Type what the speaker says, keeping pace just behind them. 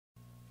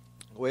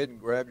Go ahead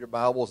and grab your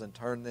Bibles and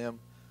turn them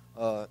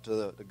to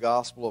the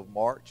Gospel of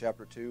Mark,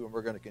 chapter 2, and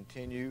we're going to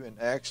continue. And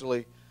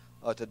actually,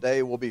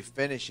 today we'll be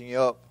finishing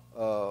up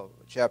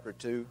chapter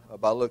 2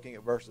 by looking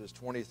at verses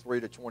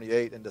 23 to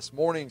 28. And this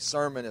morning's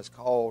sermon is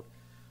called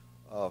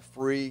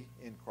Free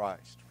in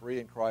Christ. Free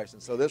in Christ.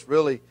 And so this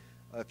really,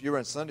 if you were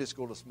in Sunday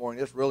school this morning,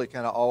 this really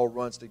kind of all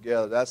runs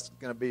together. That's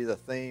going to be the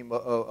theme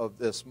of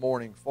this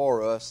morning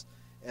for us.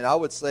 And I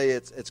would say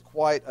it's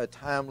quite a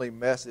timely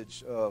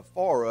message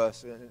for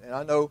us. And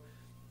I know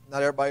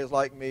not everybody's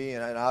like me,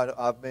 and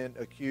I've been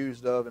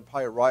accused of, and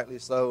probably rightly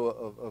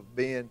so, of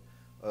being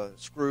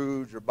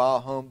Scrooge or bah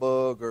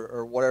humbug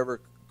or whatever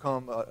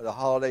come the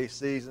holiday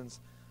seasons,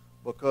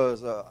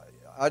 because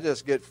I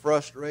just get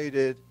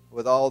frustrated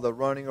with all the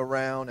running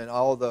around and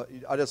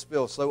I just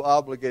feel so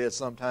obligated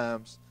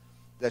sometimes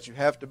that you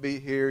have to be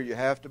here, you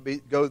have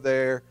to go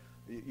there,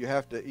 you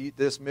have to eat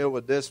this meal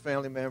with this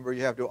family member,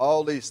 you have to do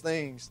all these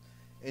things.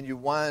 And you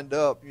wind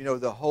up,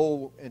 the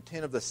whole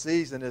intent of the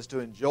season is to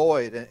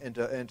enjoy it and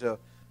to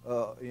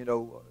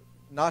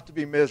not to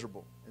be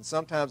miserable. And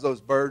sometimes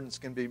those burdens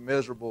can be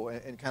miserable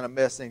and kind of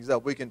mess things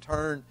up. We can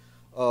turn,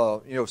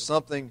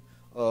 something,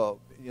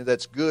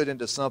 that's good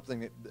into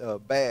something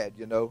bad,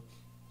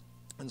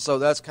 And so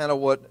that's kind of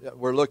what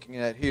we're looking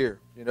at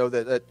here,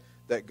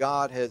 that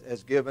God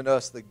has given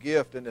us the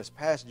gift in this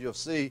passage. You'll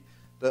see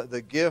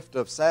the gift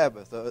of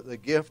Sabbath, the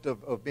gift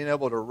of being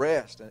able to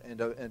rest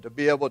and to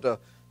be able to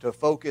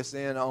focus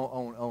in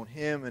on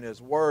Him and His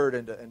Word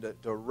and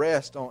to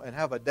rest on and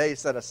have a day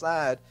set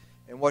aside.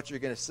 And what you're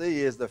going to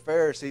see is the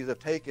Pharisees have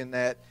taken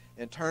that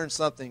and turned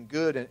something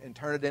good and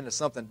turned it into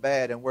something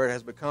bad, and where it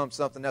has become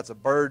something that's a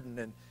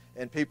burden,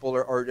 and people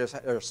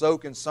are so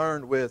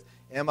concerned with,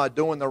 am I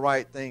doing the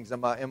right things?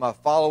 Am I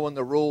following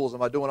the rules?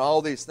 Am I doing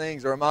all these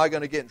things, or am I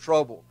going to get in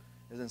trouble?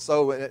 And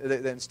so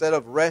instead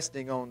of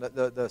resting on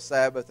the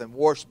Sabbath and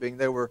worshiping,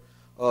 they were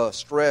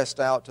stressed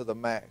out to the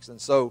max. And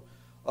so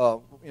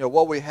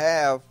what we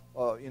have,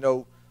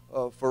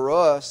 for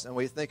us, and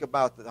we think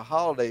about the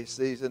holiday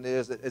season,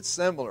 is that it's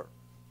similar.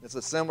 It's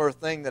a similar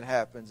thing that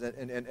happens,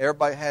 and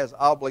everybody has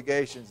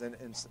obligations, and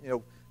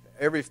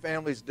every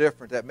family's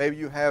different. That maybe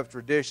you have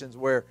traditions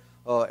where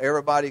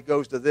everybody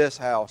goes to this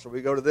house, or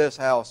we go to this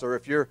house, or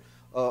if you're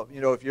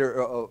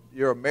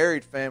a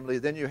married family,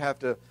 then you have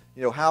to,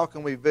 how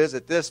can we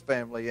visit this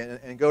family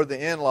and go to the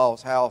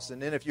in-laws' house,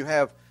 and then if you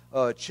have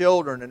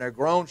children and they're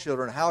grown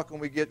children, how can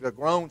we get the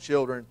grown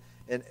children?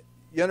 And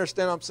you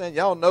understand what I'm saying?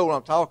 Y'all know what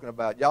I'm talking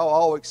about. Y'all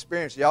all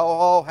experience. Y'all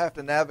all have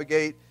to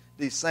navigate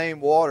these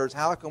same waters.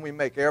 How can we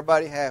make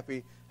everybody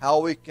happy?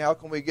 How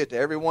can we get to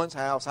everyone's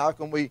house? How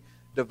can we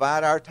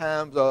divide our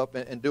times up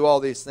and do all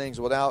these things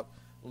without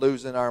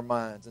losing our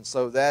minds? And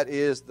so that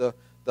is the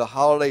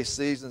holiday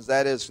seasons.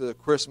 That is the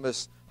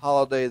Christmas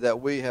holiday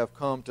that we have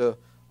come to,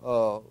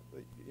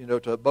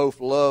 to both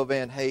love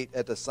and hate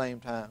at the same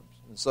time.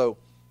 And so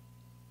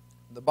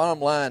the bottom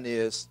line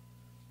is,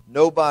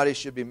 nobody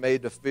should be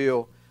made to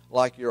feel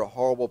like you're a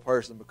horrible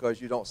person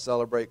because you don't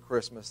celebrate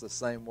Christmas the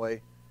same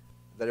way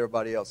that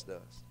everybody else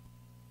does,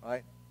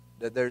 right?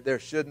 That there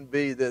shouldn't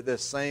be the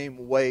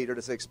same weight or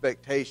this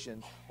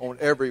expectation on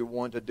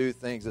everyone to do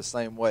things the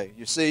same way.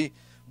 You see,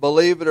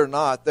 believe it or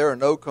not, there are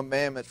no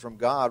commandments from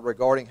God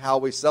regarding how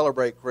we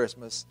celebrate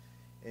Christmas,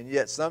 and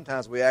yet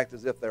sometimes we act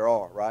as if there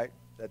are, right?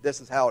 That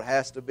this is how it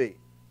has to be,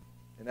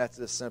 and that's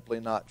just simply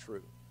not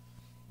true.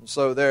 And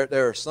so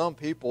there are some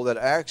people that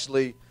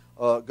actually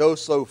go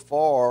so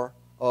far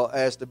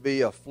as to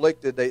be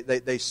afflicted.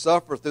 They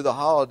suffer through the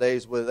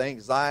holidays with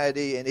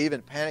anxiety and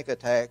even panic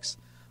attacks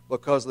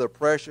because of the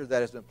pressure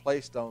that has been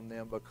placed on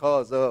them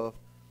because of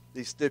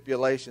these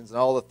stipulations and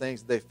all the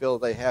things that they feel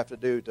they have to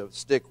do to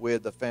stick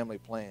with the family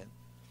plan.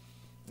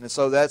 And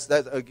so that's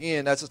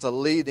just a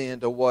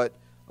lead-in to what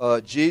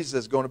Jesus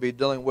is going to be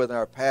dealing with in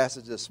our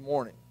passage this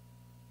morning.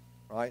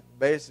 Right?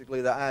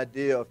 Basically, the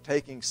idea of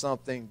taking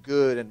something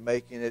good and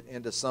making it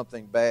into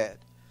something bad.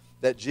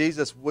 That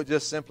Jesus would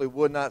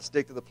not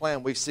stick to the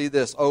plan. We see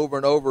this over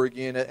and over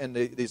again in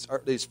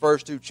these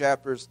first two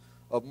chapters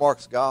of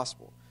Mark's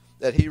Gospel.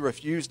 That He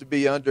refused to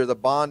be under the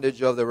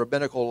bondage of the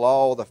rabbinical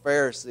law of the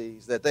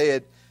Pharisees. That they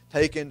had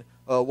taken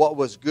what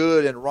was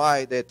good and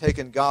right. They had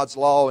taken God's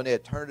law and they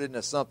had turned it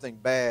into something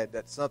bad.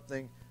 That's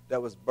something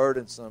that was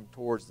burdensome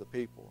towards the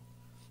people.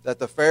 That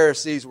the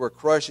Pharisees were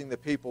crushing the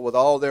people with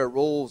all their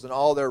rules and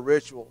all their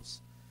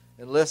rituals.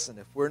 And listen,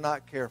 if we're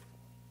not careful,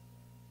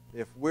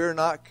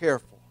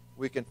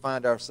 we can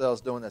find ourselves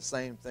doing the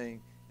same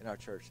thing in our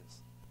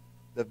churches.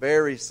 The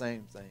very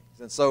same things.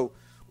 And so,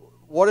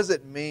 what does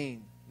it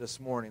mean this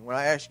morning? When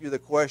I ask you the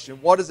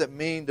question, what does it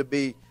mean to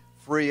be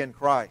free in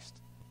Christ?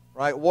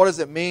 Right? What does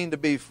it mean to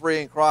be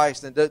free in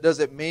Christ? And does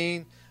it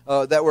mean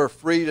that we're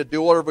free to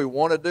do whatever we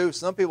want to do?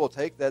 Some people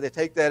take that. They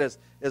take that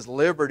as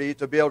liberty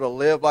to be able to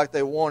live like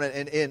they want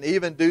and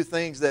even do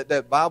things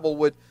that Bible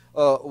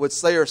would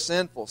say are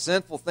sinful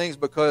things,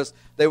 because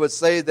they would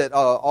say that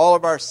all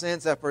of our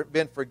sins have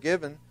been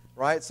forgiven,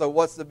 right? So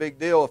what's the big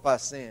deal if I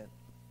sin,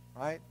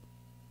 right?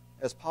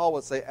 As Paul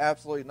would say,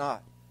 absolutely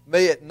not.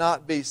 may it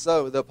not be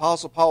so. The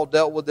Apostle Paul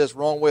dealt with this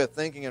wrong way of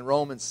thinking in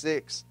Romans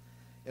 6.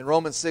 In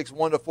Romans 6,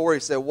 1-4, he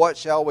said, "What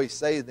shall we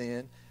say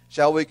then?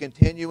 Shall we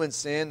continue in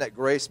sin that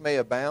grace may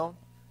abound?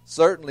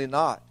 Certainly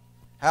not.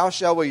 How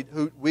shall we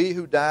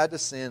who died to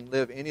sin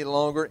live any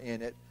longer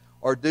in it?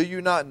 Or do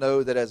you not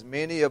know that as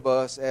many of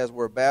us as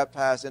were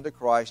baptized into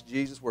Christ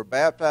Jesus were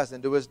baptized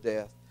into his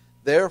death?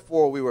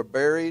 Therefore we were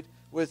buried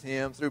with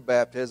him through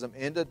baptism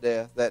into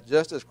death, that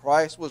just as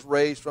Christ was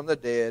raised from the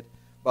dead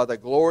by the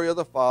glory of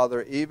the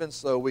Father, even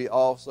so we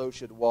also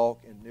should walk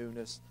in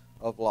newness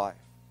of life."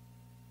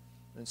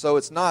 And so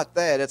it's not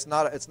that. It's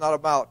not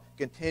about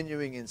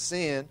continuing in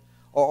sin.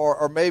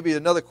 Or maybe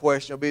another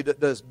question will be,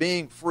 does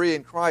being free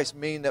in Christ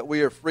mean that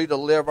we are free to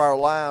live our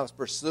lives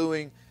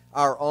pursuing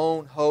our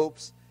own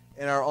hopes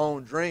and our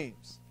own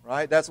dreams?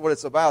 Right? That's what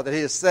it's about. That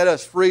he has set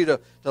us free to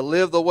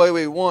live the way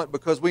we want,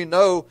 because we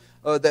know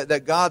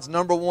that God's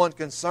number one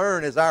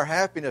concern is our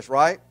happiness,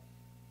 right?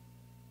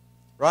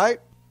 Right?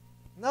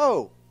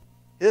 No.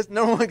 His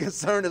number one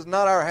concern is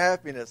not our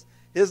happiness.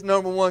 His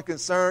number one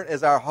concern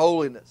is our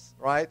holiness,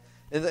 right?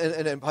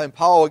 And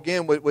Paul,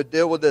 again, would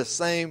deal with this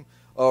same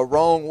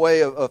wrong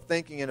way of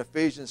thinking in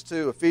Ephesians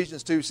 2.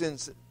 Ephesians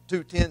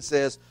 2:10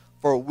 says,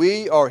 "For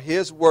we are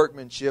his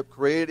workmanship,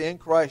 created in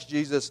Christ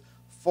Jesus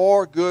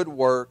for good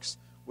works,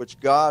 which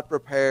God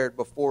prepared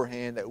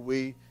beforehand that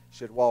we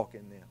should walk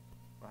in them."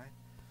 Right?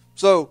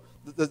 So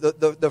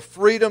the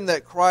freedom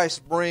that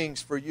Christ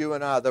brings for you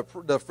and I,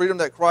 the freedom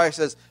that Christ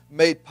has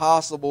made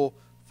possible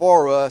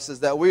for us,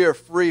 is that we are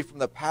free from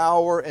the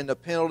power and the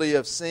penalty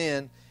of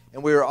sin,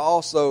 and we are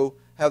also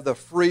have the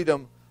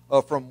freedom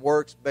from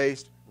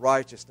works-based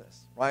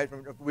righteousness. Right?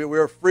 We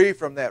are free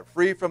from that,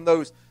 free from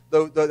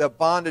the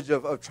bondage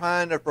of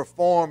trying to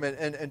perform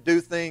and do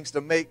things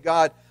to make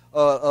God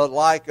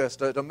like us,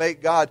 to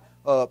make God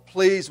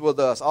pleased with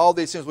us. All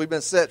these things, we've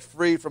been set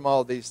free from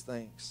all these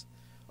things.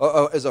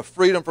 As a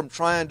freedom from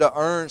trying to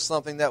earn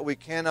something that we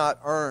cannot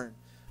earn.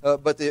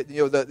 But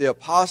the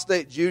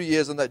apostate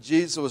Judaism that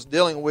Jesus was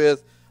dealing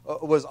with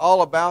was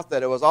all about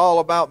that. It was all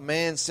about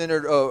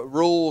man-centered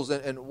rules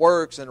and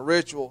works and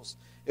rituals.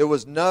 It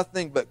was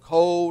nothing but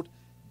cold,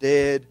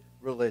 dead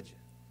religion.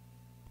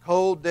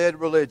 Cold, dead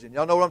religion.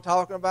 Y'all know what I'm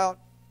talking about?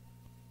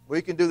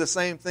 We can do the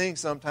same thing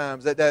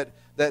sometimes. That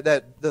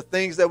the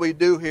things that we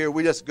do here,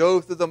 we just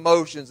go through the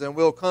motions, and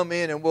we'll come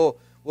in and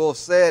we'll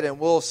sit and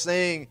we'll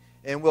sing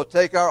and we'll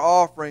take our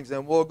offerings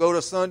and we'll go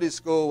to Sunday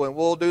school and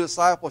we'll do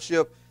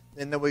discipleship,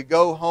 and then we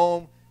go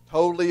home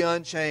totally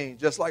unchanged,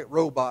 just like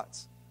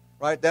robots.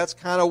 Right? That's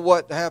kind of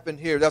what happened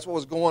here. That's what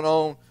was going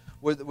on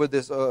with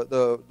this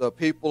the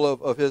people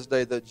of his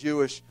day, the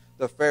Jewish,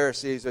 the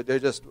Pharisees. That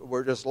they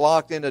were just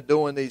locked into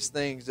doing these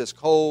things, this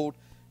cold,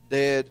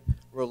 dead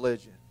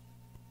religion.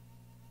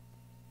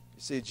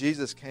 You see,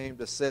 Jesus came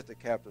to set the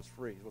captives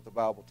free, is what the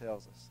Bible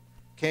tells us.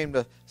 Came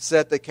to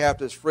set the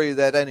captives free.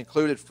 That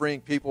included freeing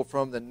people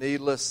from the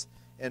needless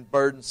and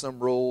burdensome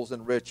rules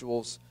and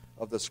rituals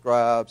of the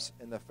scribes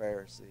and the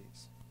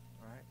Pharisees.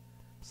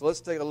 So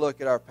let's take a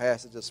look at our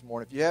passage this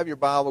morning. If you have your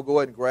Bible, go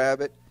ahead and grab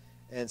it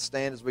and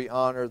stand as we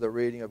honor the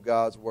reading of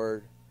God's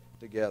Word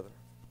together.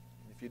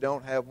 If you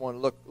don't have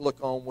one, look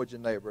on with your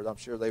neighbor. I'm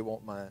sure they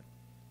won't mind.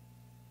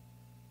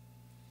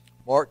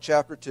 Mark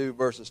chapter 2,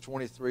 verses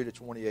 23 to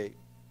 28. It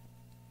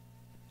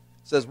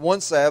says, "One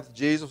Sabbath,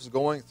 Jesus was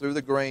going through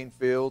the grain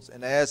fields,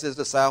 and as his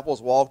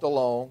disciples walked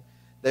along,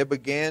 they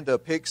began to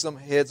pick some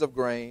heads of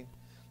grain.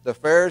 The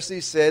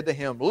Pharisees said to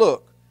him,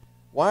 'Look,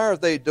 why are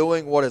they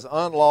doing what is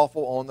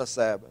unlawful on the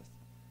Sabbath?'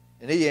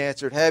 And he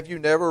answered, 'Have you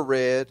never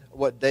read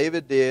what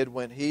David did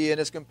when he and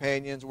his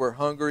companions were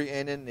hungry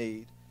and in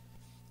need?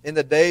 In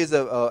the days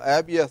of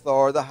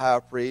Abiathar the high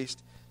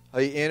priest,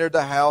 he entered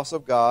the house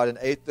of God and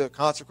ate the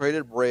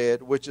consecrated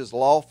bread, which is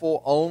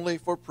lawful only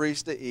for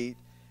priests to eat,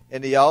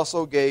 and he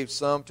also gave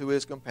some to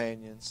his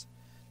companions.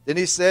 Then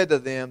he said to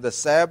them, the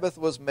Sabbath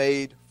was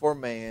made for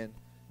man,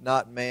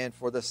 not man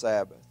for the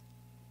Sabbath.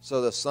 So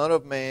the Son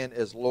of Man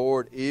is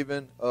Lord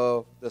even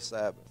of the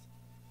Sabbath.'"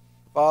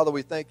 Father,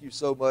 we thank you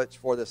so much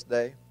for this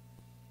day,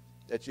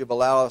 that you've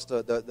allowed us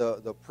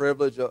the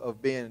privilege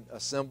of being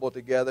assembled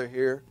together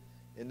here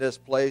in this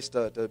place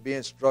to be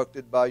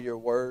instructed by your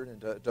word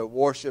and to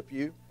worship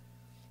you.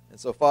 And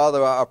so,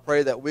 Father, I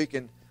pray that we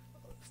can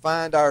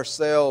find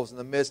ourselves in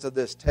the midst of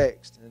this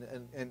text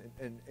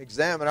and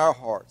examine our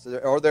hearts.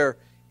 Are there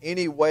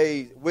any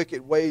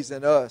wicked ways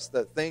in us,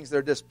 that things that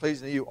are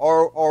displeasing to you?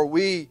 Are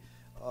we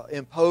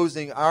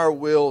imposing our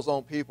wills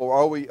on people?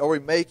 Are we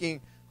making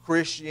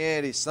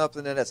Christianity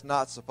something that it's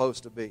not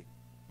supposed to be?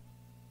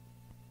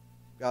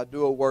 God,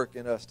 do a work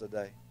in us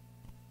today.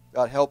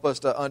 God, help us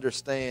to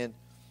understand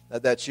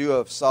that you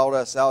have sought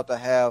us out to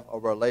have a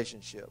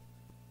relationship.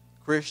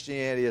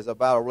 Christianity is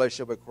about a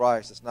relationship with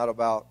Christ. It's not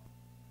about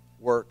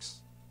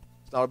works.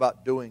 It's not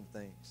about doing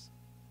things.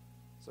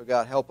 So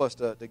God, help us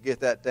to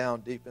get that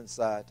down deep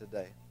inside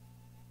today.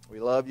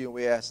 We love you and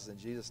we ask this in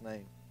Jesus'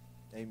 name.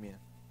 Amen.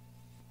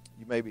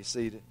 You may be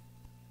seated.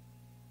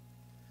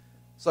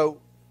 So,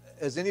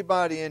 has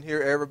anybody in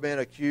here ever been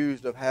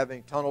accused of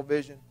having tunnel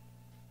vision?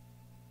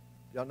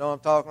 Y'all know what I'm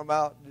talking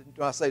about?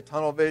 When I say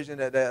tunnel vision,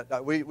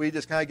 that we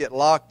just kind of get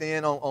locked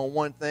in on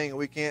one thing, and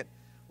we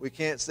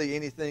can't see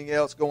anything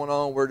else going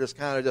on. We're just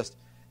kind of just,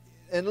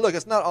 and look,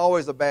 it's not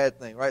always a bad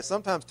thing, right?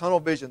 Sometimes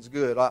tunnel vision's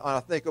good. I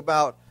think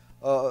about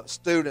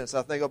students.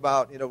 I think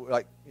about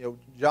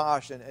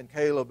Josh and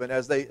Caleb, and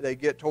as they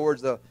get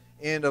towards the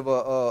end of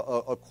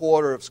a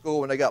quarter of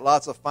school and they got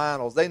lots of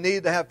finals, they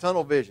need to have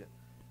tunnel vision,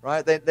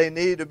 right? They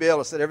need to be able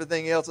to set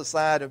everything else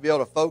aside and be able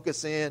to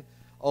focus in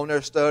on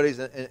their studies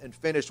and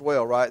finish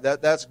well, right?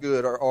 That's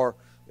good. Or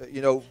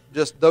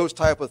just those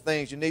type of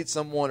things. You need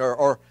someone,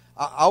 or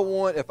I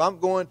want, if I'm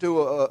going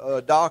to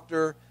a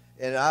doctor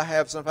and I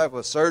have some type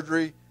of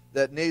surgery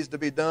that needs to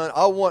be done,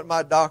 I want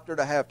my doctor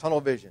to have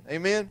tunnel vision.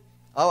 Amen?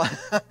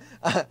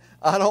 I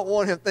don't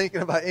want him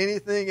thinking about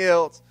anything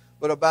else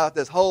but about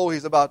this hole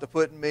he's about to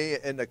put in me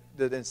and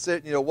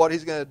what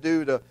he's going to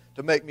do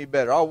to make me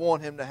better. I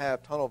want him to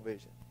have tunnel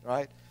vision,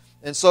 right?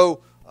 And so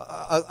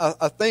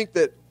I think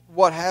that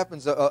what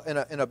happens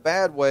in a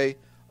bad way,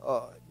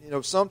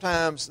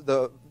 sometimes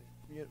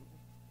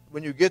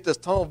when you get this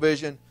tunnel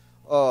vision,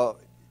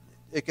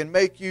 it can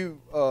make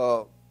you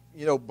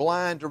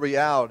blind to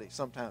reality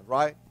sometimes,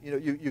 right?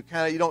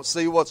 You don't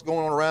see what's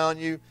going on around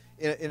you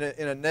in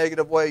a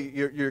negative way.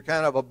 You're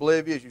kind of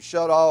oblivious. You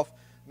shut off.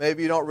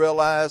 Maybe you don't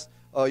realize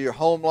your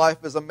home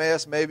life is a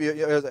mess. Maybe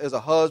as a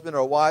husband or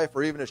a wife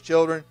or even as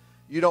children,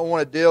 you don't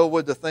want to deal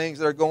with the things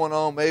that are going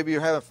on. Maybe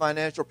you're having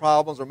financial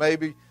problems, or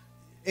maybe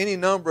any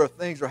number of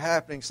things are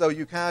happening, so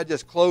you kind of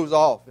just close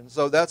off. And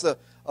so that's a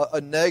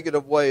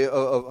negative way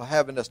of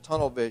having this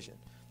tunnel vision,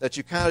 that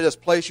you kind of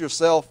just place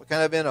yourself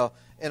kind of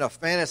in a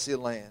fantasy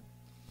land.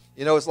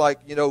 It's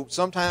like,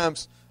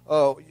 sometimes,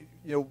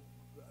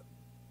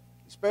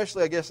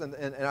 especially I guess in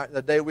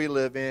the day we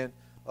live in,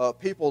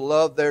 people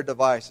love their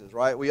devices,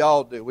 right? We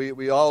all do.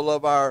 We all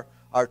love our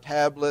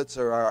tablets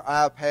or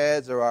our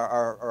iPads or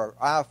our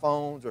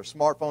iPhones or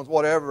smartphones,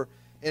 whatever.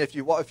 And if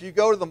you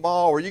go to the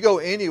mall or you go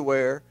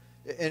anywhere,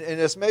 and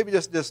it's maybe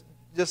just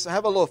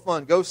have a little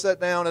fun. Go sit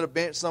down at a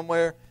bench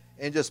somewhere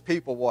and just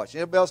people watch.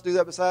 Anybody else do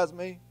that besides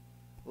me?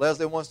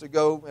 Leslie wants to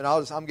go, and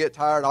I'm getting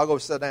tired. I'll go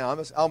sit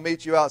down. I'll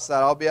meet you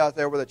outside. I'll be out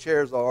there where the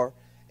chairs are,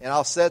 and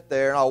I'll sit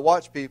there and I'll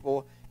watch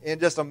people. And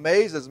it just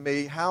amazes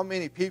me how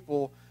many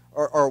people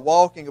are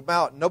walking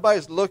about.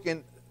 Nobody's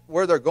looking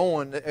where they're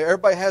going.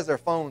 Everybody has their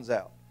phones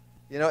out,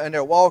 and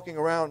they're walking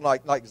around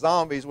like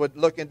zombies with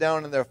looking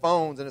down in their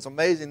phones. And it's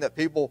amazing that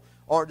people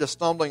aren't just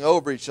stumbling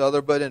over each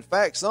other, but in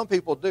fact, some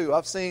people do.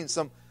 I've seen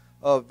some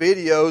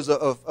videos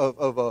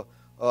of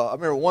I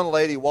remember one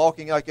lady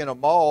walking like in a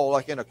mall,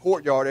 like in a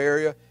courtyard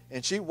area,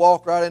 and she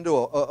walked right into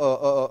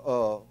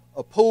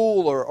a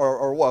pool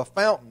or a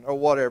fountain or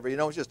whatever. She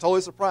was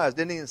totally surprised,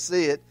 didn't even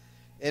see it.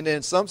 And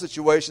then some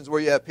situations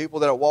where you have people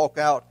that walk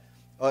out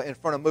in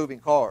front of moving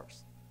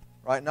cars,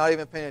 right? Not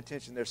even paying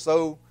attention. They're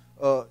so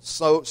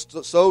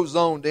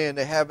zoned in.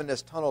 They're having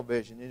this tunnel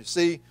vision. And you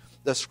see,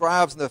 the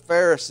scribes and the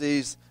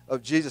Pharisees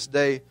of Jesus'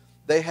 day,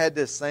 they had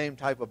this same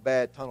type of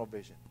bad tunnel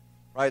vision,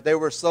 right? They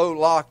were so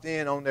locked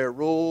in on their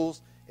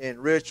rules and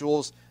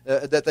rituals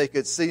that they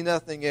could see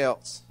nothing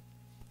else.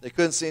 They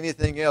couldn't see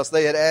anything else.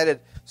 They had added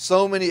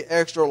so many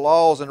extra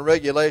laws and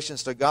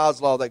regulations to God's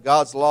law that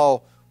God's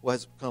law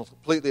was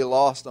completely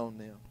lost on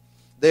them.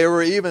 They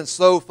were even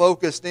so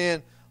focused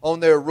in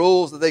on their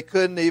rules that they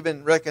couldn't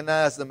even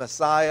recognize the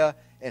Messiah,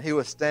 and he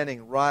was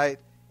standing right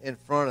in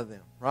front of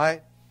them,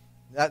 right?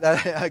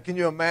 Can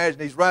you imagine?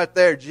 He's right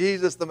there.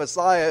 Jesus, the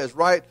Messiah, is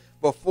right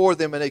before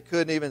them, and they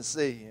couldn't even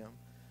see him.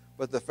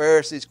 But the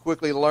Pharisees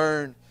quickly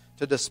learned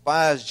to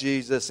despise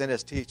Jesus and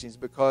his teachings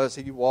because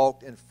he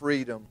walked in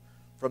freedom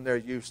from their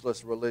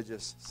useless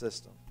religious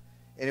system.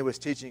 And he was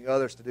teaching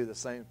others to do the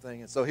same thing.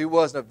 And so he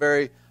wasn't a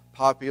very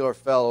popular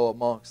fellow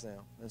amongst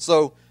them. And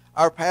so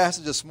our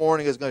passage this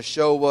morning is going to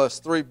show us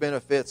three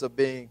benefits of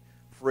being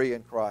free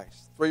in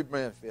Christ. Three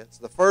benefits.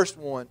 The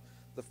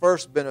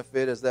first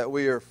benefit is that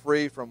we are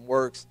free from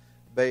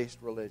works-based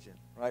religion.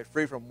 Right?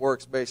 Free from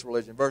works-based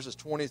religion. Verses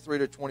 23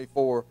 to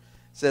 24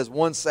 says,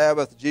 one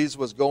Sabbath Jesus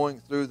was going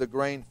through the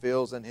grain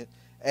fields, and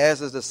as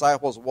his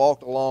disciples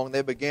walked along,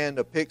 they began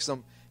to pick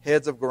some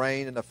heads of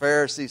grain, and the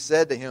Pharisees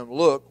said to him,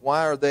 look,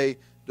 why are they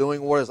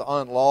doing what is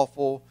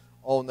unlawful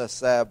on the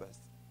Sabbath?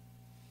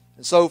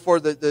 And so for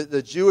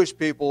the Jewish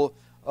people,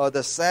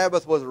 the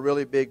Sabbath was a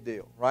really big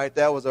deal, right?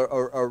 That was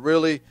a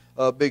really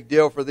big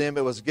deal for them.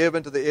 It was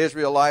given to the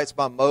Israelites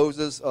by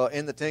Moses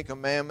in the Ten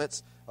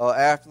Commandments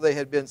after they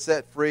had been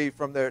set free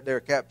from their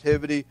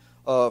captivity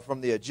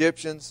from the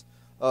Egyptians.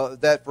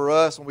 That for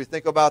us, when we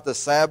think about the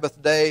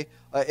Sabbath day,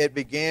 it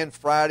began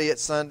Friday at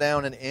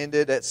sundown and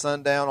ended at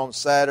sundown on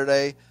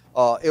Saturday.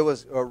 It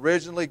was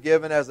originally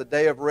given as a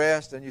day of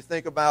rest, and you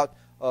think about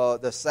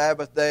the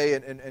Sabbath day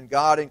and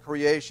God in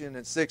creation,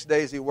 and 6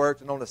 days he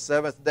worked, and on the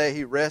seventh day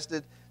he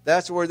rested.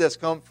 That's where this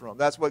comes from.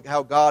 That's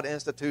how God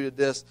instituted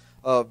this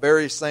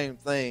very same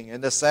thing.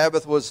 And the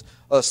Sabbath was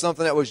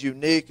something that was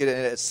unique, and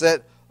it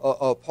set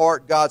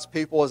apart God's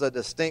people as a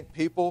distinct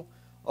people.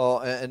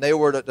 And they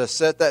were to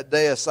set that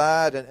day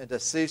aside and to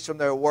cease from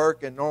their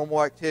work and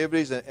normal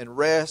activities and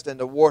rest and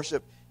to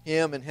worship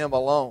Him and Him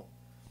alone.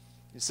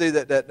 You see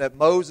that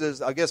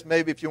Moses, I guess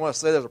maybe if you want to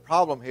say there's a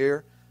problem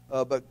here,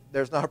 but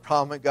there's not a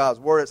problem in God's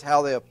Word. It's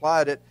how they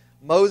applied it.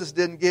 Moses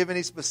didn't give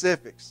any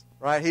specifics,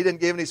 right? He didn't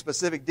give any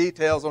specific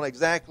details on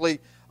exactly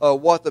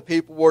what the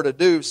people were to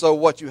do. So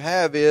what you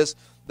have is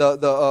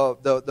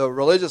the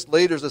religious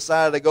leaders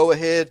decided to go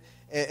ahead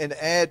and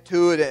add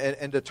to it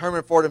and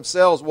determine for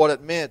themselves what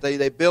it meant.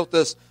 They built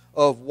this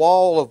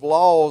wall of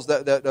laws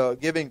that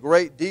giving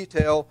great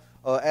detail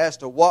as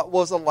to what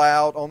was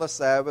allowed on the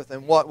Sabbath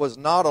and what was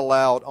not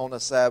allowed on the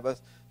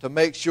Sabbath to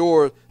make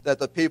sure that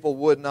the people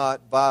would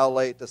not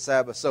violate the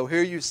Sabbath. So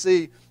here you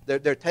see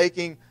they're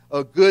taking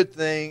a good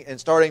thing and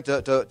starting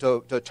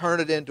to turn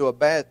it into a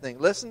bad thing.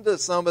 Listen to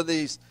some of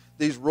these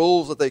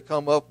rules that they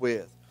come up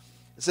with.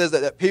 It says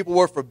that people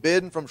were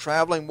forbidden from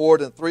traveling more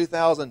than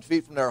 3,000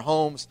 feet from their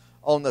homes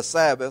on the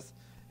Sabbath.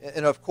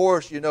 And of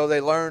course, they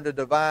learned to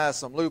devise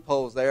some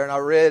loopholes there. And I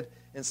read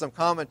in some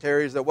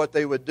commentaries that what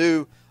they would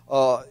do,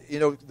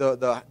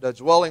 the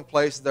dwelling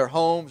places, their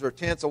homes or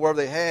tents or whatever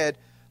they had,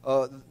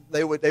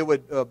 they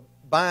would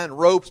bind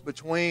ropes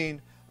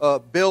between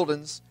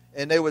buildings,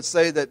 and they would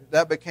say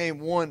that became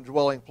one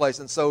dwelling place.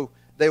 And so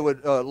they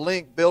would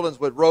link buildings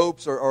with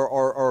ropes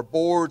or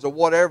boards or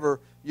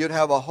whatever. You'd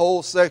have a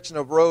whole section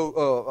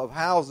of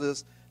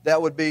houses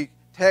that would be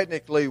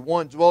technically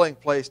one dwelling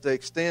place to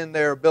extend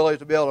their ability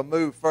to be able to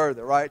move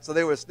further, right? So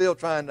they were still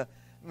trying to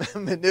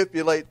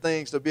manipulate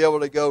things to be able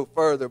to go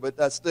further, but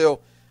that's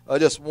still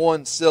just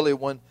one silly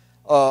one.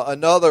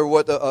 Another,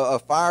 a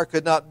fire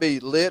could not be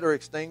lit or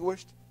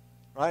extinguished,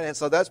 right? And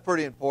so that's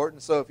pretty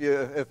important. So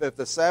if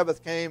the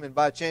Sabbath came and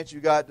by chance you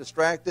got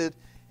distracted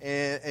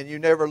and you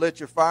never lit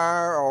your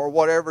fire or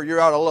whatever, you're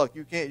out of luck.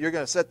 You're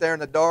going to sit there in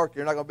the dark.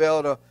 You're not going to be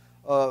able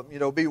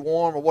to be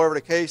warm or whatever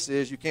the case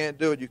is. You can't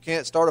do it. You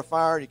can't start a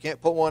fire. You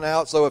can't put one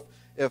out. So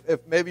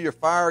if maybe your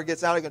fire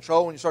gets out of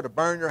control and you start to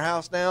burn your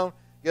house down,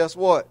 guess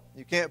what?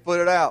 You can't put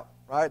it out,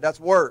 right? That's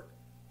work.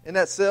 Isn't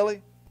that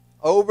silly?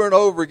 Over and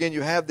over again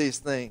you have these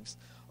things.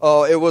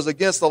 It was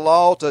against the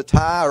law to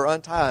tie or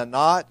untie a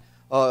knot.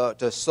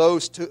 To sew,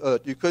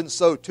 you couldn't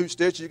sew 2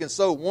 stitches. You can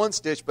sew 1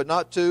 stitch, but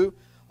not 2.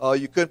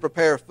 You couldn't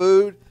prepare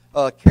food.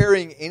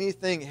 Carrying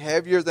anything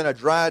heavier than a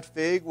dried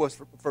fig was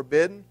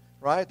forbidden,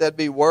 right? That'd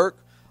be work.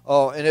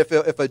 And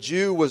if a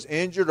Jew was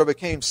injured or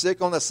became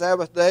sick on the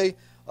Sabbath day,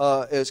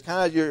 it's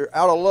kind of you're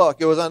out of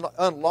luck. It was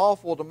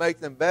unlawful to make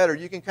them better.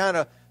 You can kind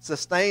of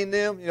sustain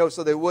them,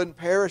 so they wouldn't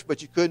perish,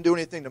 but you couldn't do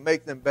anything to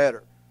make them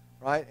better,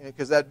 right?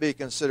 Because that'd be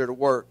considered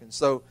work. And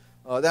so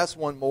that's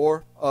one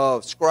more.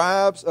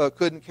 Scribes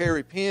couldn't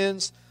carry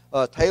pens.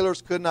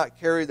 Tailors could not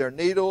carry their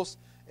needles.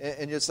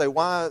 And you'd say,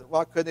 why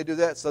couldn't they do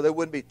that? So they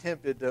wouldn't be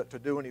tempted to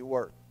do any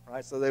work,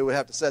 right? So they would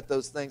have to set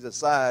those things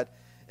aside.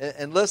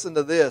 And listen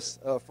to this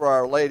for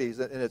our ladies.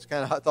 And it's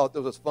kind of, I thought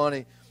this was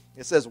funny.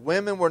 It says,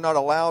 women were not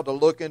allowed to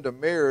look into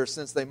mirrors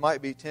since they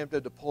might be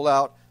tempted to pull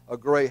out a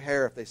gray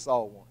hair if they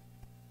saw one,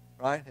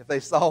 right? If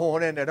they saw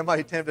one in there, they might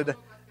be tempted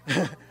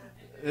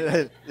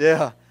to...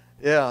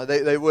 Yeah,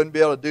 they wouldn't be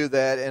able to do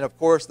that. And, of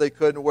course, they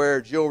couldn't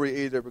wear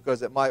jewelry either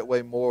because it might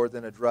weigh more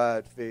than a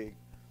dried fig,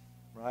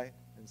 right?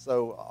 And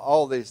so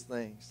all these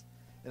things.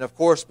 And, of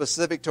course,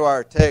 specific to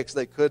our text,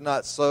 they could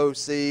not sow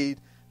seed.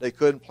 They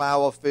couldn't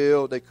plow a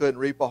field. They couldn't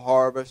reap a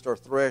harvest or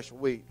thresh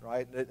wheat,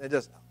 right?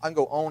 I can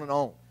go on and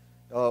on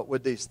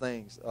with these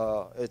things.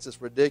 It's just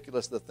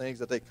ridiculous the things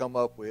that they come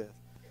up with.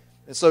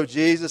 And so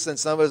Jesus and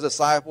some of his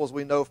disciples,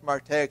 we know from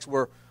our text,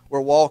 were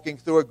walking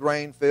through a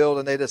grain field,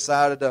 and they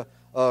decided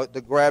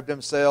to grab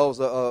themselves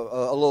a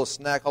little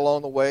snack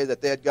along the way, that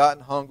they had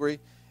gotten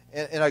hungry.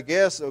 And I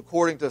guess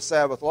according to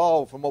Sabbath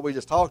law, from what we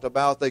just talked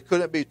about, they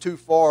couldn't be too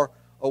far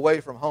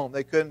away from home.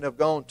 They couldn't have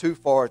gone too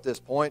far at this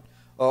point,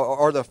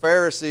 or the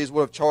Pharisees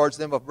would have charged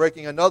them of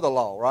breaking another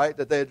law, right?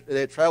 That they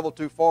had traveled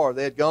too far.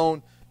 They had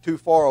gone too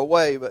far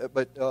away,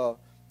 but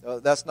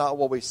that's not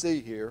what we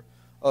see here.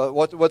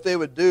 What they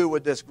would do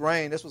with this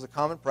grain, this was a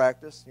common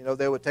practice.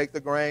 They would take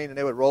the grain and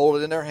they would roll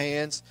it in their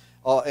hands,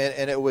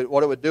 and it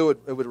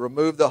would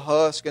remove the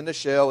husk and the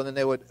shell, and then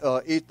they would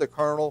eat the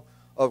kernel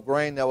of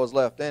grain that was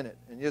left in it.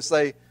 And you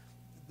say,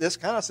 this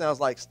kind of sounds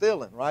like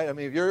stealing, right? I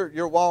mean, if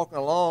you're walking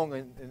along,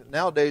 and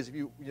nowadays if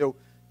you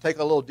take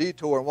a little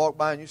detour and walk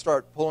by and you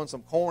start pulling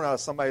some corn out of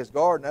somebody's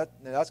garden,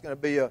 that's going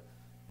to be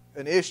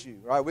an issue,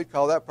 right? We'd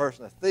call that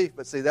person a thief,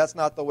 but see, that's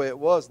not the way it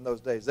was in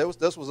those days.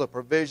 This was a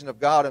provision of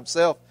God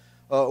himself,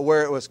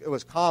 where it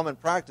was common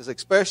practice,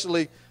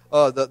 especially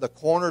the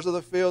corners of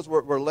the fields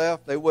were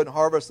left. They wouldn't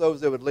harvest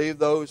those. They would leave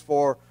those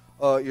for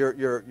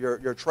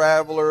your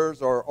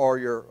travelers or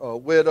your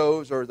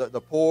widows or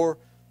the poor.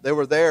 They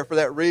were there for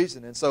that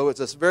reason. And so it's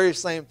this very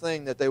same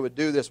thing that they would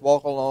do this,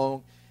 walk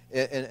along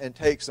and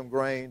take some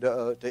grain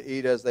to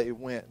eat as they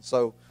went.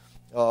 So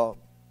God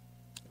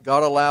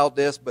allowed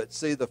this, but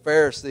see, the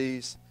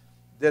Pharisees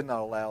did not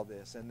allow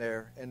this in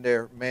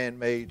their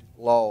man-made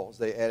laws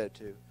they added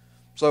to.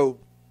 So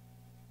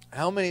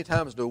how many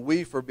times do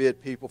we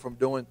forbid people from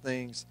doing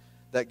things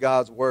that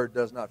God's Word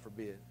does not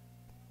forbid?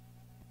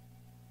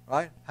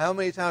 Right? How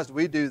many times do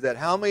we do that?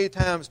 How many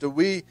times do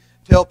we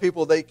tell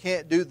people they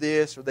can't do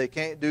this or they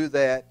can't do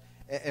that,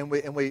 and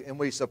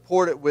we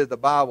support it with the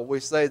Bible. We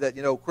say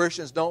that,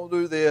 Christians don't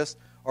do this,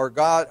 or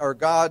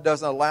God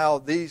doesn't allow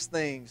these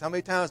things. How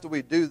many times do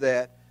we do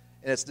that,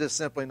 and it's just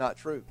simply not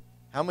true?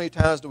 How many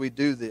times do we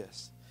do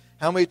this?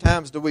 How many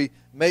times do we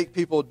make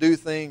people do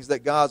things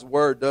that God's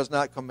Word does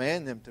not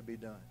command them to be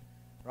done?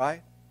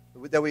 Right?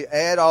 That we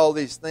add all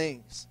these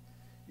things.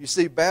 You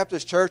see,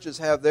 Baptist churches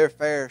have their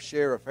fair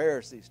share of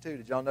Pharisees too.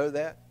 Did y'all know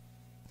that?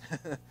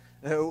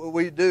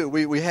 We do.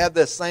 We have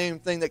this same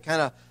thing that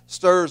kind of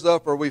stirs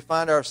up, or we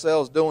find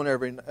ourselves doing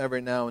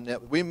every now and then.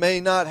 We may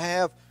not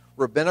have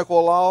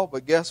rabbinical law,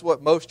 but guess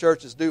what most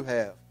churches do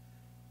have?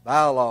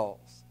 Bylaws.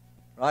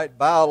 Right?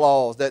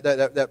 Bylaws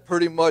that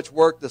pretty much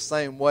work the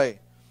same way.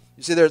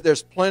 You see,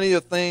 there's plenty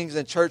of things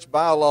in church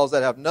bylaws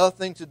that have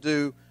nothing to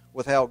do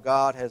with how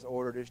God has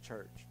ordered His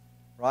church.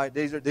 Right?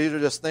 These are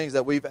just things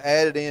that we've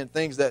added in,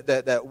 things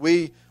that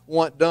we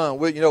want done.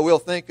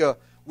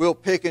 We'll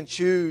pick and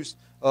choose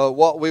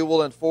what we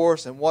will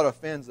enforce and what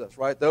offends us.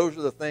 Right? Those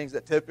are the things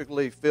that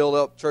typically fill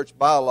up church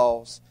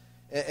bylaws.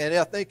 And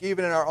I think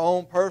even in our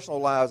own personal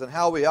lives and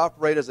how we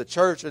operate as a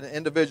church and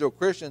individual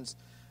Christians,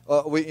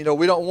 we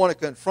don't want to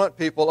confront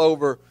people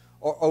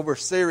over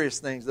serious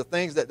things, the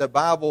things that the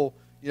Bible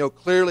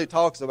clearly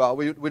talks about.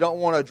 We don't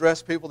want to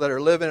address people that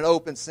are living in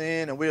open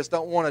sin, and we just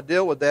don't want to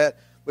deal with that.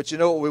 But you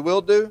know what we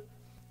will do?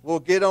 We'll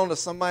get on to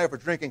somebody for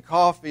drinking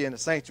coffee in the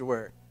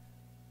sanctuary.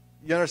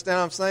 You understand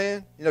what I'm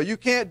saying? You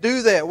can't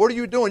do that. What are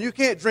you doing? You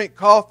can't drink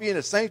coffee in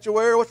the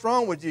sanctuary. What's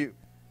wrong with you?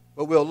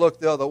 But we'll look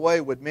the other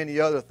way with many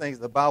other things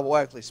the Bible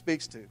actually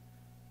speaks to.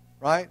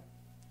 Right?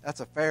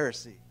 That's a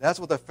Pharisee. That's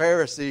what the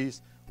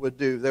Pharisees would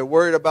do. They're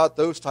worried about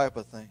those type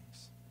of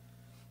things.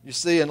 You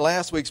see, in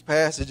last week's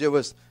passage, it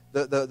was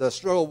the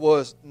struggle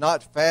was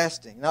not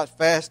fasting. Not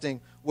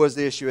fasting was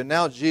the issue. And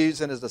now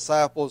Jesus and His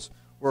disciples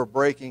were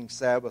breaking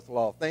Sabbath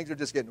law. Things are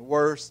just getting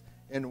worse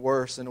and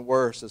worse and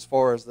worse as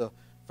far as the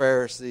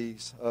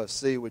Pharisees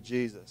see with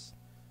Jesus.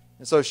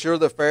 And so sure,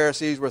 the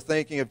Pharisees were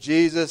thinking of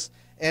Jesus,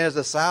 and His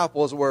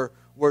disciples were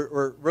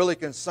really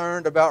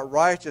concerned about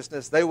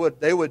righteousness. They would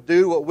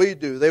do what we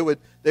do. They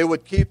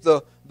would keep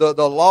the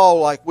law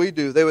like we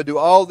do. They would do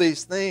all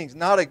these things,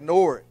 not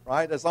ignore it.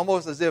 Right? It's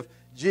almost as if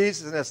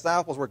Jesus and His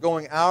disciples were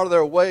going out of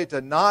their way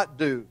to not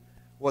do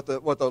what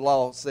the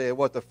law said,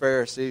 what the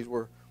Pharisees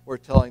were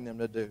telling them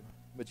to do.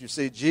 But you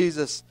see,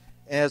 Jesus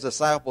and His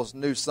disciples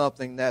knew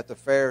something that the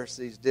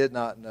Pharisees did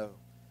not know,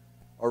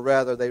 or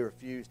rather they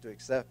refused to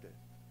accept it.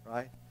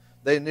 Right?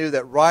 They knew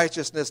that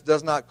righteousness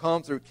does not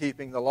come through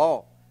keeping the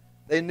law.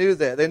 They knew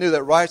that. They knew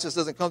that righteousness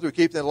doesn't come through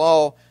keeping the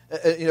law,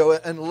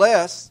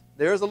 unless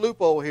there's a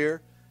loophole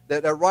here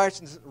that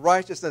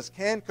righteousness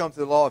can come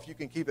through the law if you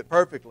can keep it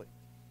perfectly.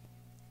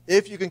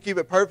 If you can keep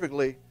it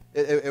perfectly,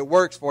 it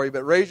works for you.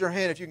 But raise your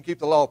hand if you can keep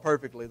the law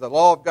perfectly. The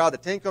law of God, the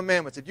 10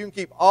 Commandments, if you can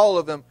keep all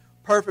of them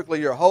perfectly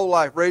your whole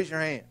life, raise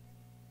your hand.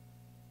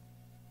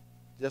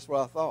 Just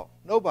what I thought.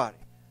 Nobody.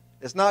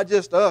 It's not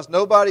just us.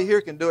 Nobody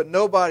here can do it.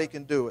 Nobody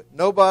can do it.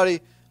 Nobody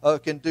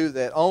can do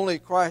that. Only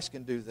Christ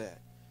can do that.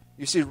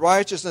 You see,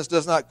 righteousness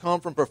does not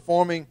come from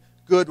performing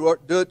good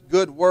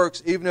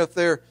works, even if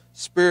they're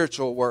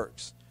spiritual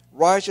works.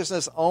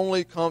 Righteousness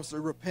only comes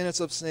through repentance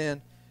of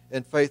sin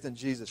and faith in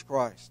Jesus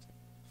Christ.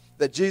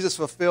 That Jesus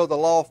fulfilled the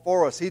law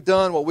for us. He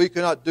done what we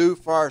could not do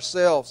for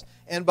ourselves.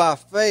 And by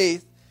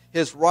faith,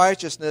 His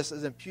righteousness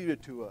is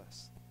imputed to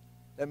us.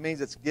 That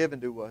means it's given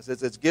to us.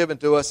 It's given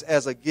to us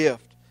as a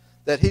gift.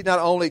 That He not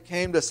only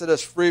came to set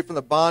us free from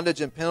the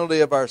bondage and penalty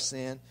of our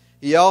sin,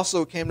 He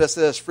also came to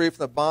set us free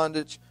from the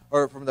bondage,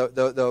 or from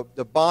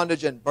the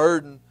bondage and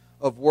burden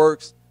of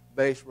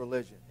works-based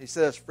religion. He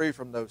set us free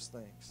from those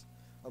things.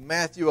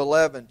 Matthew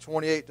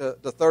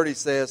 11:28-30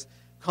 says,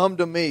 "Come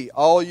to me,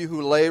 all you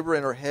who labor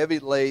and are heavy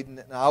laden,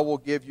 and I will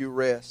give you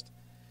rest.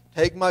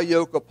 Take my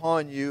yoke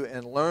upon you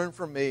and learn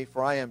from me,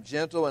 for I am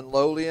gentle and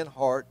lowly in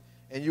heart,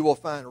 and you will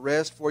find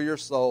rest for your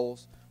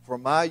souls. For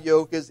my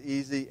yoke is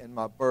easy and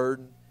my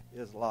burden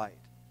is light."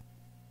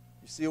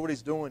 You see what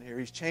He's doing here?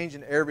 He's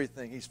changing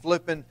everything. He's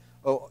flipping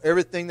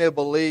everything they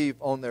believe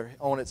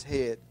on its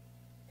head.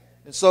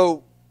 And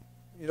so,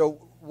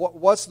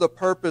 what's the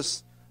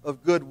purpose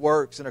of good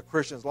works in a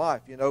Christian's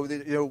life?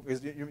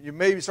 You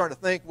may be starting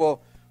to think,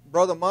 well,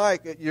 Brother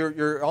Mike,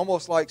 you're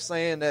almost like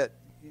saying that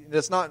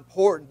it's not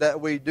important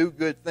that we do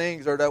good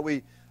things or that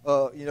we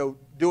do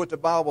what the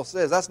Bible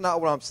says. That's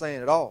not what I'm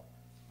saying at all.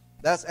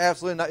 That's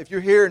absolutely not. If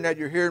you're hearing that,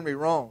 you're hearing me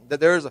wrong.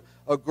 That there's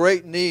a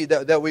great need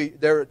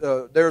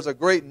there's a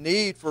great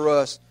need for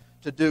us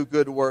to do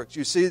good works.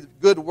 You see,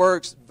 good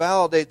works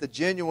validate the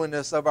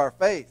genuineness of our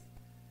faith,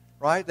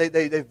 right?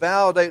 They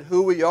validate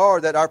who we are,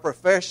 that our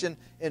profession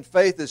in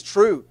faith is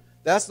true.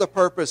 That's the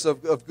purpose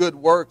of good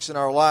works in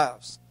our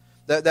lives.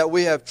 That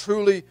we have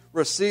truly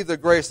received the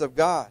grace of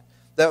God.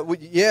 That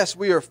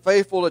we are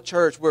faithful to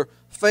church. We're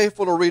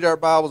faithful to read our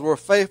Bibles. We're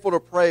faithful to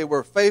pray.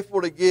 We're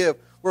faithful to give.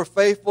 We're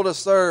faithful to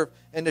serve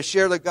and to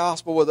share the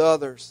gospel with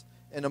others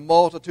and a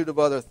multitude of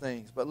other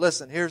things. But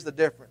listen, here's the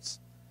difference.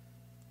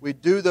 We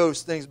do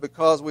those things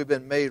because we've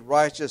been made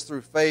righteous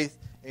through faith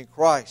in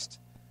Christ.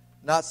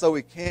 not so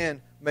we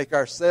can make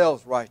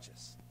ourselves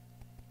righteous.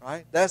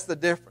 Right? That's the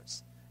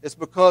difference. It's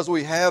because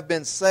we have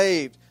been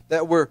saved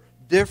that we're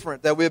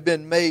different, that we have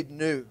been made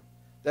new,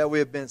 that we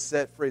have been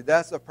set free.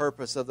 That's the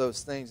purpose of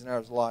those things in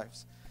our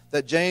lives.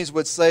 That James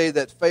would say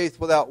that faith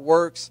without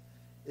works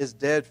is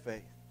dead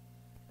faith.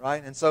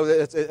 Right? And so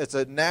it's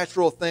a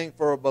natural thing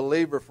for a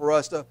believer, for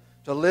us to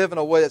live in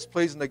a way that's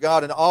pleasing to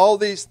God. And all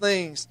these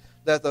things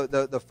that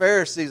the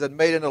Pharisees had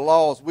made into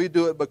laws, we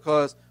do it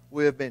because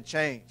we have been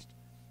changed.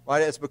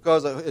 Right? It's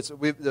because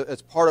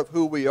it's part of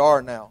who we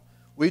are now.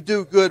 We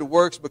do good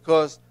works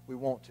because we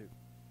want to.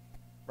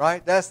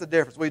 Right? That's the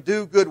difference. We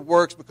do good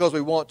works because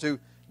we want to,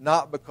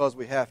 not because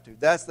we have to.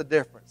 That's the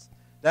difference.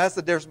 That's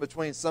the difference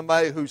between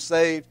somebody who's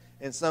saved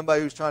and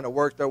somebody who's trying to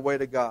work their way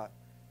to God.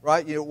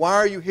 Right? Why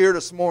are you here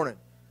this morning?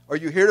 Are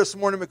you here this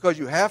morning because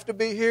you have to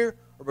be here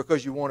or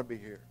because you want to be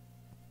here?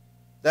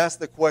 That's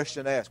the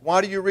question asked.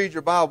 Why do you read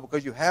your Bible?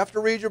 Because you have to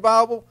read your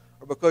Bible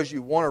or because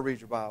you want to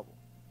read your Bible?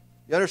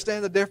 You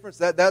understand the difference?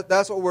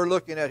 That's what we're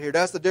looking at here.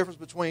 That's the difference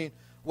between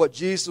what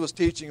Jesus was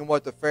teaching and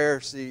what the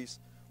Pharisees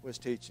was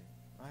teaching.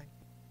 Right?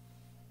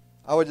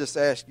 I would just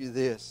ask you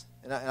this,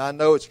 and I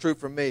know it's true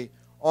for me.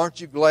 Aren't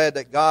you glad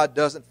that God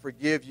doesn't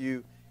forgive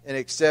you and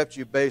accept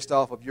you based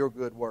off of your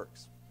good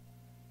works?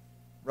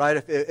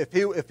 Right? If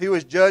he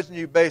was judging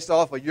you based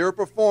off of your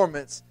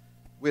performance,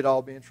 we'd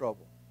all be in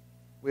trouble.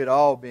 We'd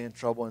all be in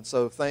trouble. And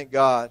so thank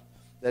God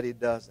that He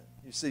doesn't.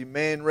 You see,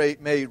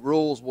 man-made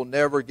rules will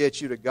never get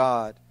you to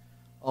God.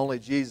 Only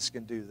Jesus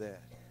can do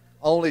that.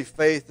 Only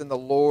faith in the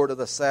Lord of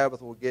the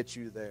Sabbath will get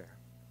you there.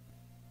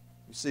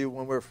 You see,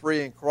 when we're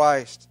free in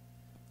Christ,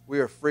 we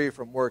are free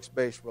from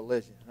works-based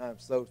religion. And I'm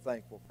so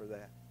thankful for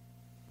that.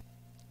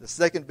 The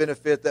second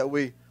benefit that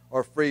we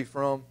are free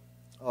from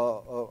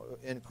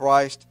in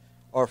Christ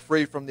are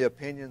free from the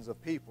opinions of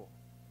people.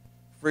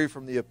 Free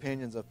from the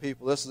opinions of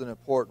people. This is an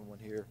important one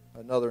here,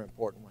 another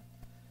important one.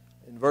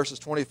 In verses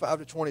 25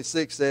 to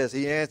 26 says,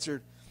 He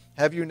answered,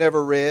 Have you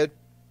never read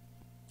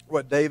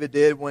what David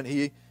did when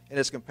he and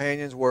his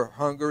companions were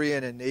hungry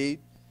and in need?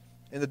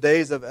 In the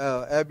days of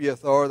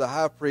Abiathar, the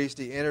high priest,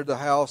 he entered the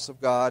house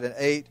of God and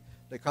ate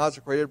the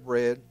consecrated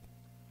bread,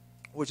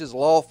 which is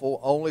lawful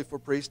only for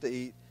priests to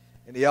eat,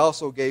 and he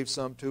also gave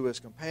some to his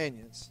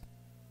companions.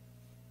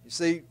 You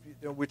see,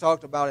 we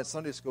talked about in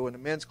Sunday school in the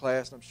men's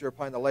class, and I'm sure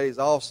probably in the ladies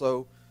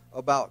also,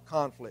 about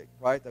conflict,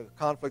 right? The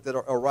conflict that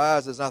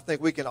arises. And I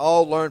think we can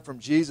all learn from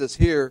Jesus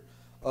here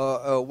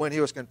when He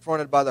was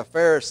confronted by the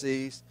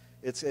Pharisees.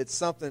 It's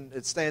something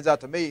that stands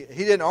out to me.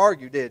 He didn't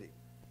argue, did He?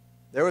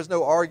 There was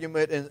no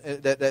argument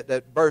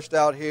that burst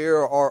out here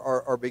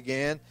or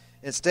began.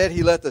 Instead,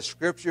 He let the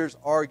Scriptures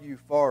argue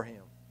for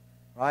Him,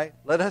 right?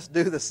 Let us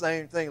do the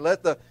same thing.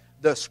 Let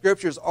the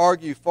Scriptures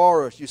argue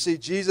for us. You see,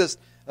 Jesus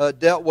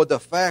dealt with the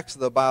facts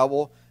of the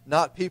Bible,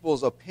 not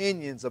people's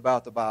opinions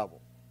about the Bible.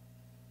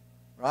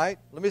 Right?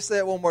 Let me say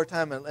it one more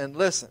time and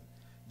listen.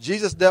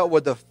 Jesus dealt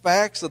with the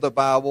facts of the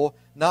Bible,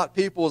 not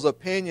people's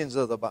opinions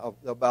about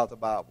the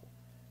Bible.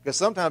 Because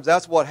sometimes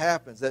that's what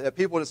happens, that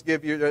people just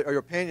give you your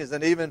opinions.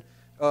 And even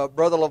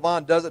Brother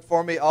Levon does it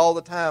for me all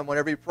the time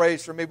whenever he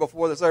prays for me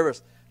before the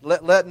service.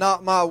 Let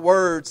not my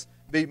words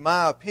be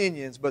my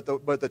opinions, but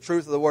the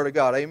truth of the Word of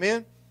God.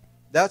 Amen?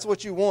 That's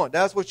what you want.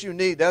 That's what you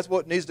need. That's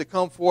what needs to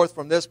come forth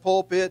from this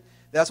pulpit.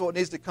 That's what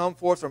needs to come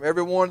forth from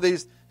every one of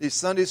these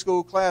Sunday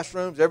school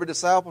classrooms, every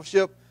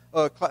discipleship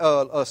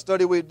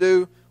study we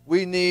do.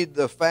 We need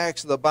the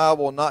facts of the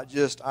Bible, not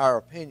just our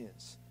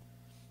opinions.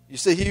 You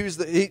see,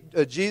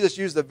 Jesus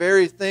used the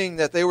very thing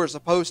that they were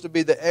supposed to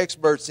be the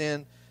experts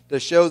in to